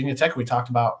in from Virginia Tech, we talked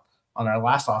about on our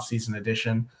last offseason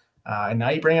edition. And now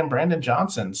you bring in Brandon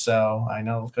Johnson. So I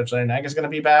know Coach Larry Nag is going to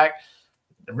be back.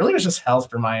 It really was just health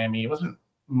for Miami. It wasn't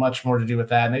much more to do with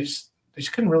that. And they just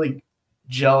couldn't really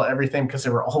gel everything because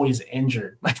they were always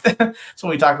injured. That's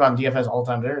what we talk about in DFS all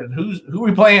the time. Who are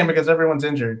we playing because everyone's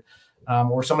injured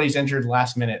or somebody's injured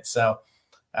last minute. So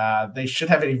they should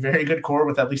have a very good core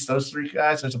with at least those 3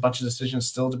 guys. There's a bunch of decisions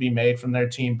still to be made from their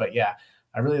team. But, yeah,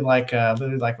 I really like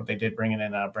what they did bringing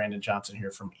in Brandon Johnson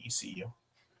here from ECU.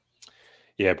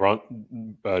 Yeah,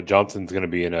 Johnson's going to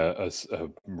be in a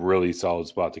really solid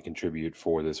spot to contribute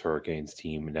for this Hurricanes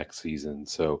team next season.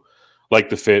 So, like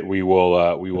the fit, we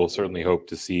will certainly hope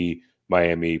to see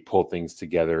Miami pull things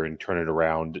together and turn it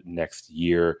around next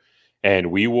year, and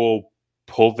we will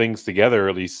pull things together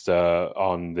at least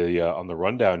on the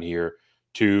rundown here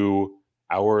to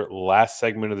our last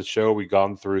segment of the show. We've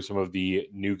gone through some of the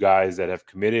new guys that have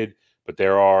committed, but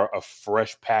there are a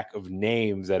fresh pack of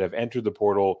names that have entered the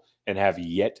portal and have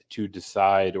yet to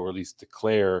decide or at least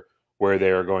declare where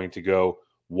they are going to go.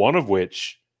 One of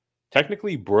which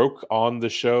technically broke on the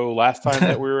show last time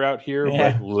that we were out here,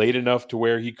 but late enough to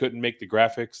where he couldn't make the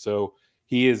graphics. So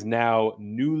he is now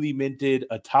newly minted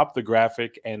atop the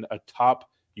graphic and atop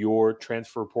your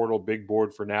transfer portal big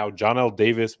board for now. John L.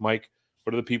 Davis. Mike,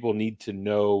 what do the people need to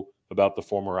know about the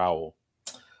former Owl?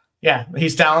 Yeah,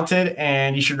 he's talented,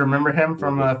 and you should remember him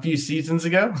from a few seasons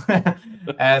ago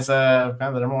as kind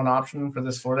of the number 1 option for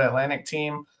this Florida Atlantic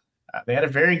team. They had a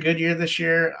very good year this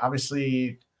year.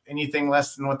 Obviously, anything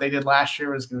less than what they did last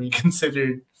year was going to be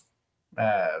considered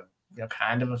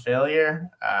kind of a failure.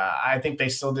 I think they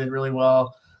still did really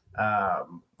well,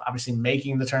 obviously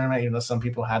making the tournament, even though some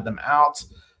people had them out.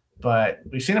 But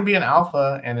we've seen them be an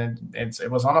alpha, and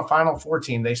it was on a Final Four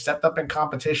team. They stepped up in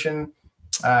competition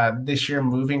this year,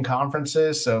 moving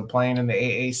conferences, so playing in the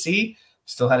AAC.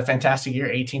 Still had a fantastic year,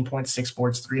 18.6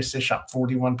 boards, 3 assists, shot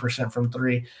 41% from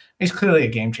 3. He's clearly a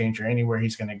game changer anywhere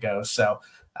he's going to go. So,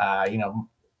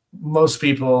 most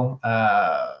people,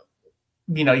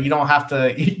 you don't have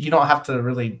to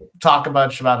really talk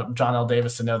much about John L.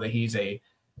 Davis to know that he's a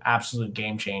absolute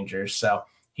game changer. So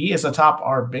he is atop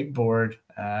our big board,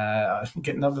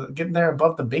 getting there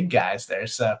above the big guys there.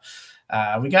 So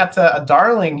we got a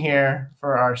darling here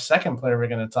for our second player we're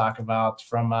going to talk about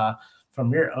from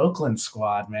your Oakland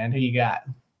squad, man. Who you got?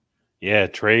 Yeah,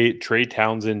 Trey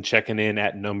Townsend checking in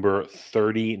at number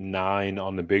 39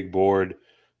 on the big board.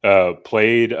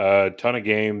 Played a ton of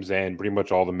games and pretty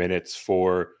much all the minutes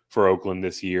for Oakland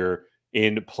this year.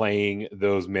 In playing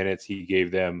those minutes, he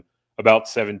gave them about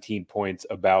 17 points,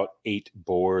 about 8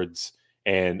 boards,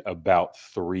 and about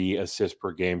 3 assists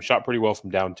per game. Shot pretty well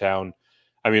from downtown.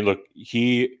 I mean, look,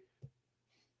 he,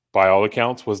 by all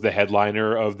accounts, was the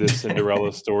headliner of this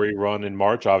Cinderella story run in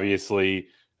March. Obviously,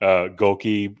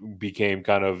 Golke became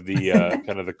kind of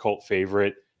the cult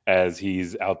favorite as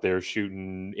he's out there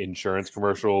shooting insurance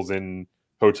commercials in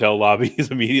hotel lobbies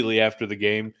immediately after the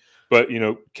game. But,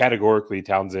 categorically,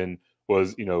 Townsend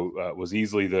was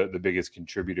easily the biggest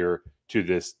contributor to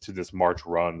this March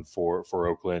run for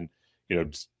Oakland.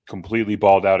 Just completely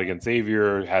balled out against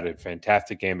Xavier, had a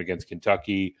fantastic game against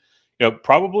Kentucky.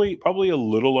 Probably a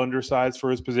little undersized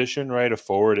for his position, right? A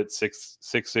forward at 6'6",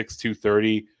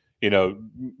 230.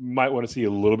 Might want to see a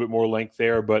little bit more length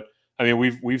there, but I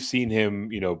mean, we've seen him,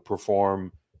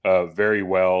 perform very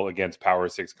well against Power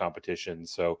 6 competition.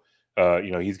 So,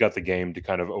 he's got the game to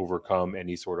kind of overcome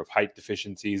any sort of height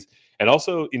deficiencies. And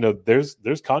also,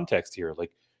 there's context here.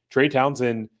 Like Trey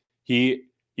Townsend,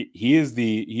 he's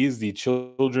the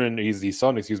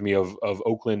son, of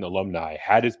Oakland alumni.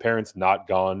 Had his parents not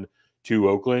gone to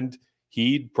Oakland,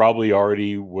 he probably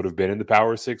already would have been in the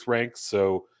Power 6 ranks.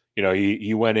 So,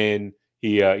 he went in,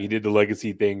 he did the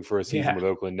legacy thing for a season with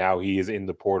Oakland. Now he is in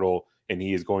the portal, and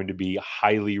he is going to be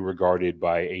highly regarded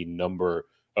by a number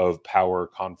of power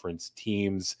conference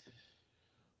teams.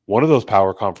 One of those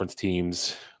power conference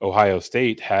teams, Ohio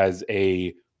State, has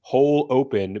a hole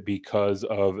open because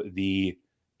of the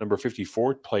number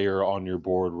 54 player on your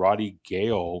board, Roddy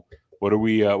Gale. What do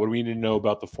we need to know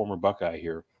about the former Buckeye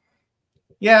here?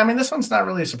 Yeah, I mean, this one's not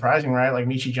really surprising, right? Like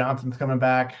Michi Johnson's coming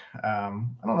back. I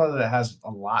don't know that it has a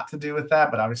lot to do with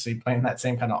that, but obviously playing that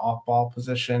same kind of off-ball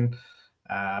position.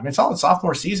 It's all the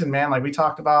sophomore season, man. Like we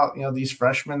talked about, these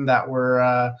freshmen that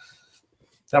were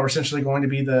essentially going to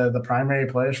be the primary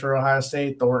players for Ohio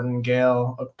State: Thornton,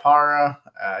 Gale, Okpara.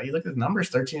 You look at the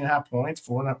numbers: 13.5 points,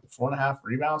 4.5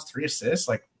 rebounds, 3 assists.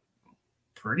 Like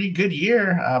pretty good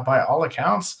year by all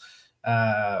accounts.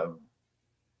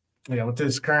 With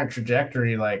his current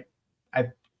trajectory, like I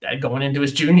going into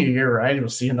his junior year, right, we'll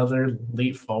see another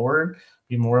leap forward,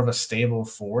 be more of a stable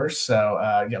force.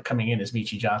 So, coming in as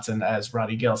Michi Johnson, as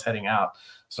Roddy Gale's heading out.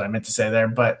 So I meant to say there,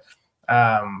 but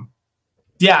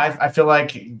I feel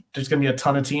like there's going to be a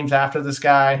ton of teams after this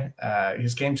guy.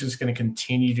 His game's just going to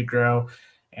continue to grow,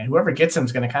 and whoever gets him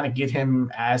is going to kind of get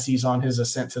him as he's on his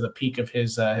ascent to the peak of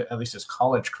his, at least his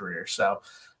college career. So.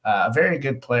 A very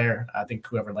good player. I think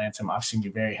whoever lands him, obviously, going to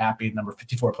be very happy. Number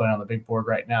 54 player on the big board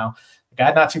right now. The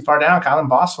guy not too far down, Colin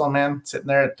Boswell, man, sitting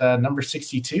there at number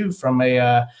 62 from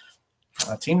a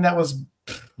team that was,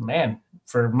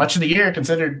 for much of the year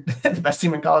considered the best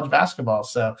team in college basketball.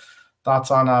 So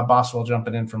thoughts on Boswell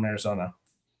jumping in from Arizona?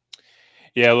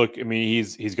 Yeah, look, I mean,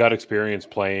 he's got experience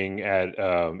playing at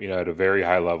at a very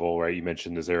high level, right? You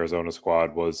mentioned this Arizona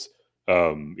squad was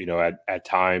at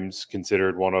times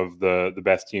considered one of the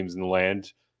best teams in the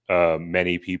land.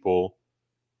 Many people,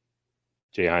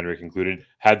 Jay Heinrich included,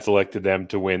 had selected them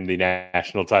to win the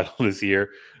national title this year.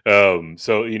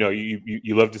 So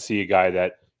you love to see a guy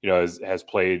that has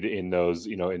played in those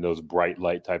in those bright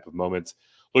light type of moments.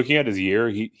 Looking at his year,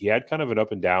 he had kind of an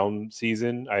up and down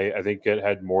season. I think it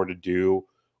had more to do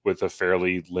with a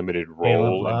fairly limited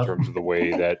role in terms of the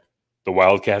way that the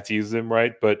Wildcats use him,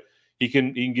 right? But he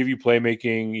can give you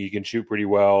playmaking. He can shoot pretty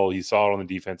well. He saw it on the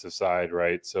defensive side,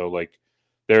 right? So like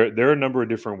there are a number of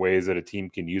different ways that a team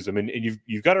can use him, and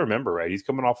you've got to remember, right? He's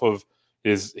coming off of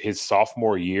his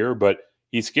sophomore year, but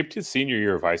he skipped his senior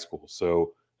year of high school,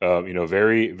 so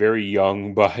very very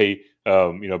young by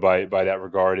that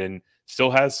regard, and still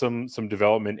has some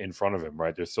development in front of him,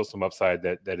 right? There's still some upside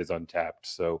that is untapped.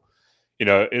 So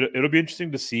it'll be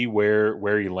interesting to see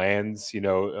where he lands.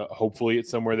 Hopefully it's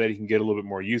somewhere that he can get a little bit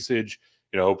more usage.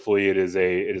 Hopefully it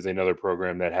is another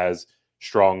program that has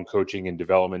strong coaching and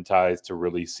development ties to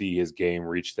really see his game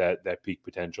reach that peak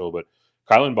potential. But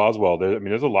Kylan Boswell,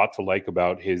 there's a lot to like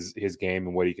about his game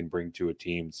and what he can bring to a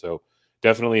team. So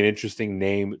definitely an interesting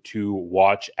name to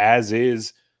watch, as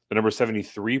is the number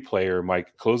 73 player.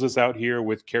 Mike, close us out here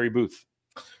with Kerry Booth.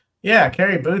 Yeah,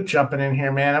 Kerry Booth jumping in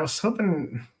here, man. I was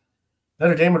hoping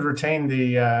Notre Dame would retain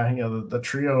the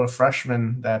trio of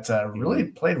freshmen that really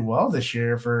played well this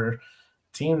year for a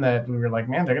team that we were like,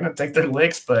 man, they're going to take their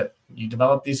licks, but you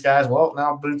develop these guys. Well,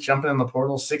 now Booth jumping in the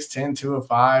portal, 6'10",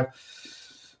 205.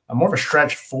 More of a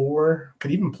stretch 4,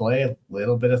 could even play a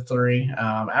little bit of 3.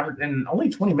 Average in only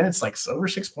 20 minutes, like over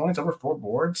 6 points, over 4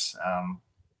 boards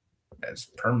as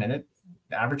per minute.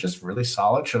 Average is really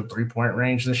solid, showed 3-point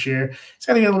range this year. It's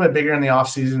going to get a little bit bigger in the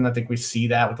offseason. I think we see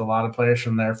that with a lot of players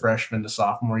from their freshman to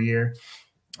sophomore year.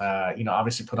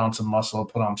 Obviously put on some muscle,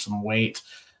 put on some weight.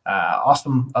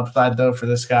 Awesome upside, though, for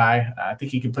this guy. I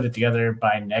think he can put it together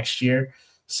by next year.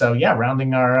 So, yeah,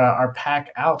 rounding our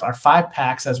pack out, our 5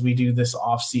 packs as we do this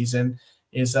offseason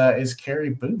is Kerry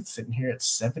Booth sitting here at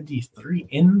 73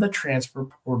 in the transfer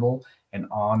portal and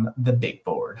on the big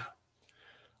board.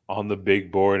 On the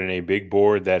big board, and a big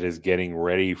board that is getting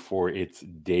ready for its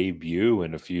debut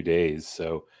in a few days.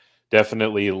 So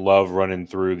definitely love running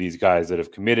through these guys that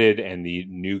have committed and the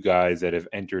new guys that have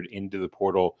entered into the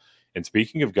portal. And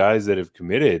speaking of guys that have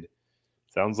committed,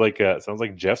 sounds like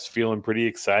Jeff's feeling pretty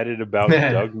excited about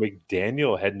Doug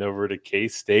McDaniel heading over to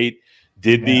K-State.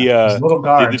 Did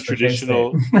the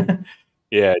traditional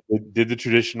did the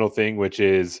traditional thing, which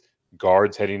is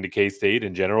guards heading to K-State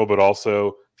in general, but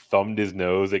also thumbed his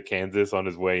nose at Kansas on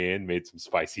his way in, made some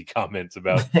spicy comments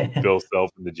about Bill Self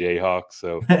and the Jayhawks.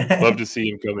 So love to see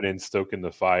him coming in, stoking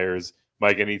the fires.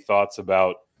 Mike, any thoughts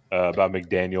about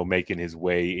McDaniel making his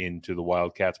way into the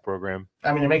Wildcats program?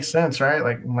 I mean, it makes sense, right?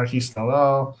 Like Marquise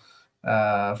Noel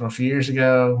from a few years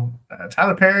ago,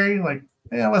 Tyler Perry, like,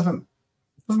 yeah, wasn't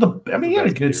He had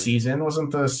a good season. It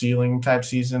wasn't the ceiling type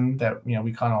season that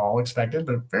we kind of all expected,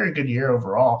 but a very good year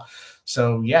overall.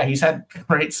 So yeah, he's had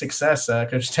great success,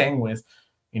 Coach Tang, with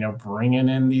bringing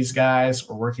in these guys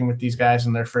or working with these guys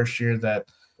in their first year. That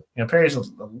Perry's a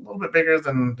little bit bigger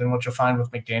than what you'll find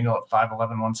with McDaniel at 5'11",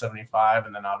 175,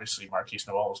 and then obviously Marquise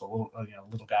Noel was a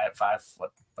little guy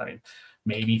at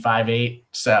maybe 5'8".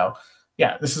 So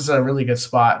yeah, this is a really good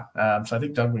spot. So I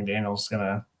think Doug McDaniel's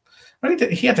gonna.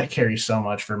 He had to carry so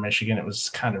much for Michigan. It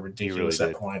was kind of ridiculous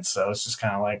at points. So it's just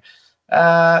kind of like,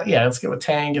 let's get with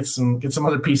Tang, get some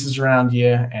other pieces around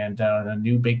you, and a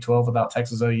new Big 12 without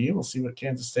Texas OU. We'll see what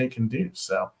Kansas State can do.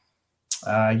 So,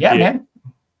 man.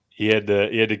 He had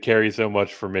to carry so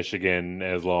much for Michigan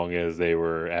as long as they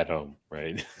were at home,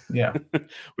 right? Yeah.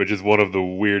 Which is one of the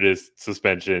weirdest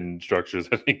suspension structures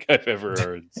I think I've ever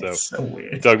heard. So, so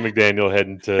weird. Doug McDaniel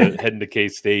heading to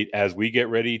K-State as we get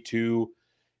ready to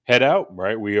head out,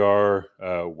 right? We are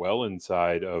well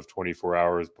inside of 24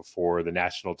 hours before the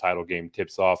national title game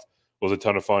tips off. It was a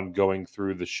ton of fun going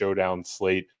through the Showdown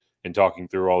Slate and talking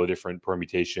through all the different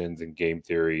permutations and game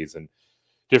theories and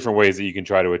different ways that you can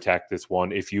try to attack this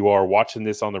one. If you are watching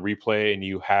this on the replay and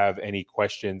you have any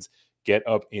questions, get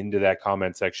up into that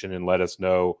comment section and let us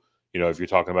know. If you're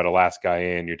talking about a last guy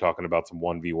in, you're talking about some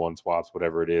 1v1 swaps,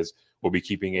 whatever it is, we'll be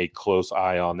keeping a close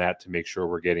eye on that to make sure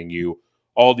we're getting you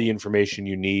all the information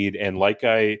you need. And like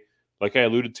I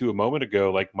alluded to a moment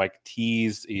ago, like Mike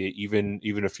teased even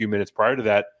a few minutes prior to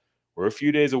that, we're a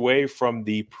few days away from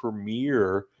the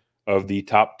premiere of the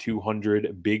top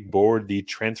 200 big board, the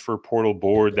transfer portal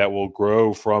board that will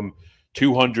grow from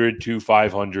 200 to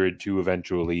 500 to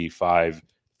eventually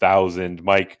 5,000.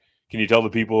 Mike, can you tell the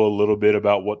people a little bit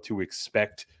about what to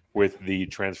expect with the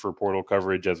transfer portal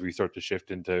coverage as we start to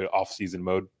shift into off-season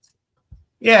mode?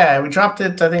 Yeah, we dropped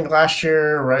it, I think, last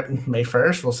year, right, May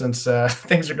 1st. Well, since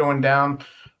things are going down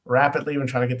rapidly, we're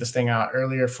trying to get this thing out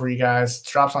earlier for you guys. It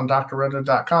drops on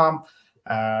drroto.com.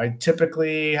 I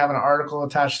typically have an article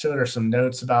attached to it or some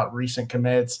notes about recent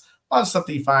commits, a lot of stuff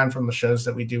that you find from the shows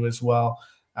that we do as well.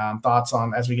 Thoughts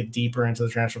on as we get deeper into the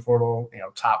transfer portal,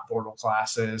 top portal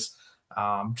classes.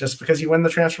 Just because you win the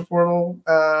transfer portal,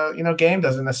 game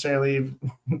doesn't necessarily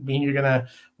mean you're going to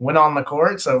win on the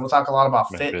court. So we'll talk a lot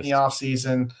about fit in the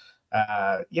offseason.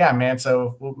 Man.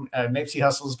 So Nipsey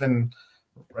Hussle's been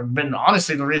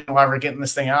honestly the reason why we're getting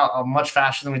this thing out much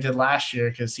faster than we did last year,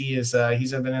 because he's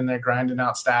been in there grinding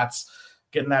out stats,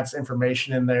 getting that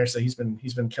information in there. So he's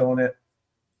been killing it.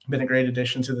 Been a great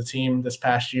addition to the team this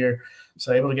past year.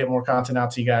 So able to get more content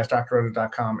out to you guys.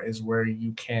 drroto.com is where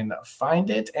you can find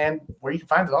it. And where you can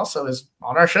find it also is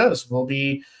on our shows. We'll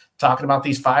be talking about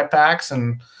these 5-packs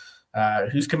and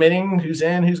who's committing, who's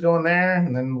in, who's going there.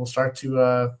 And then we'll start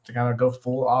to kind of go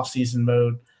full off-season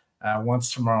mode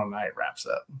once tomorrow night wraps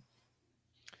up.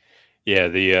 Yeah,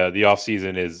 the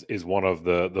off-season is one of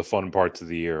the fun parts of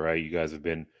the year, right? You guys have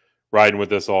been riding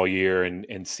with us all year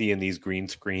and seeing these green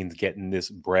screens, getting this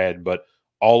bread. But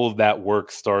all of that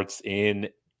work starts in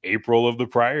April of the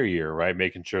prior year, right?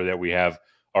 Making sure that we have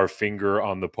our finger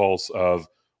on the pulse of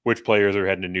which players are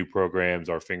heading to new programs,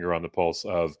 our finger on the pulse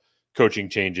of coaching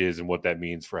changes and what that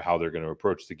means for how they're going to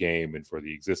approach the game and for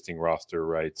the existing roster,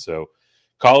 right? So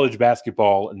college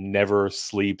basketball never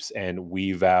sleeps, and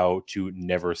we vow to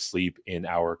never sleep in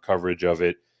our coverage of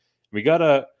it. We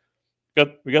got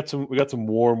some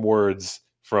warm words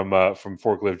from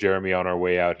Forklift Jeremy on our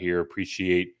way out here.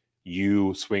 Appreciate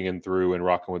you swinging through and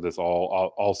rocking with us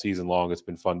all season long. It's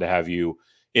been fun to have you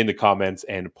in the comments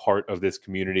and part of this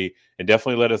community. And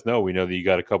definitely let us know. We know that you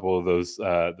got a couple of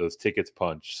those tickets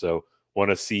punched. So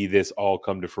want to see this all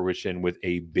come to fruition with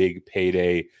a big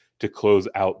payday to close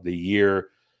out the year.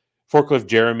 Forklift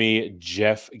Jeremy,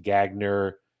 Jeff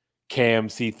Gagner, Cam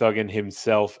C. Thuggin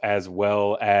himself, as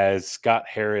well as Scott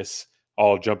Harris,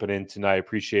 all jumping in tonight.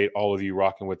 Appreciate all of you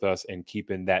rocking with us and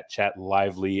keeping that chat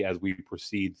lively as we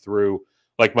proceed through.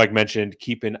 Like Mike mentioned,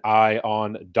 keep an eye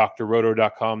on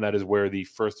drroto.com. That is where the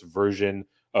first version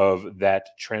of that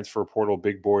transfer portal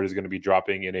big board is going to be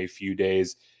dropping in a few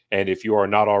days. And if you are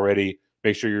not already,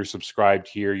 make sure you're subscribed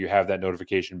here. You have that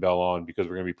notification bell on, because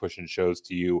we're going to be pushing shows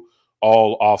to you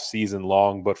all off season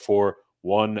long. But for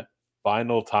one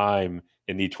final time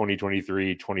in the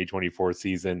 2023-2024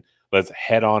 season, let's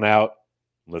head on out.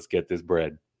 Let's get this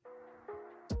bread.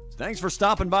 Thanks for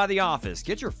stopping by the office.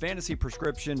 Get your fantasy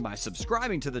prescription by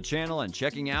subscribing to the channel and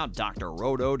checking out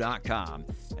drroto.com.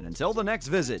 And until the next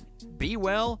visit, be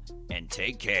well and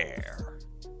take care.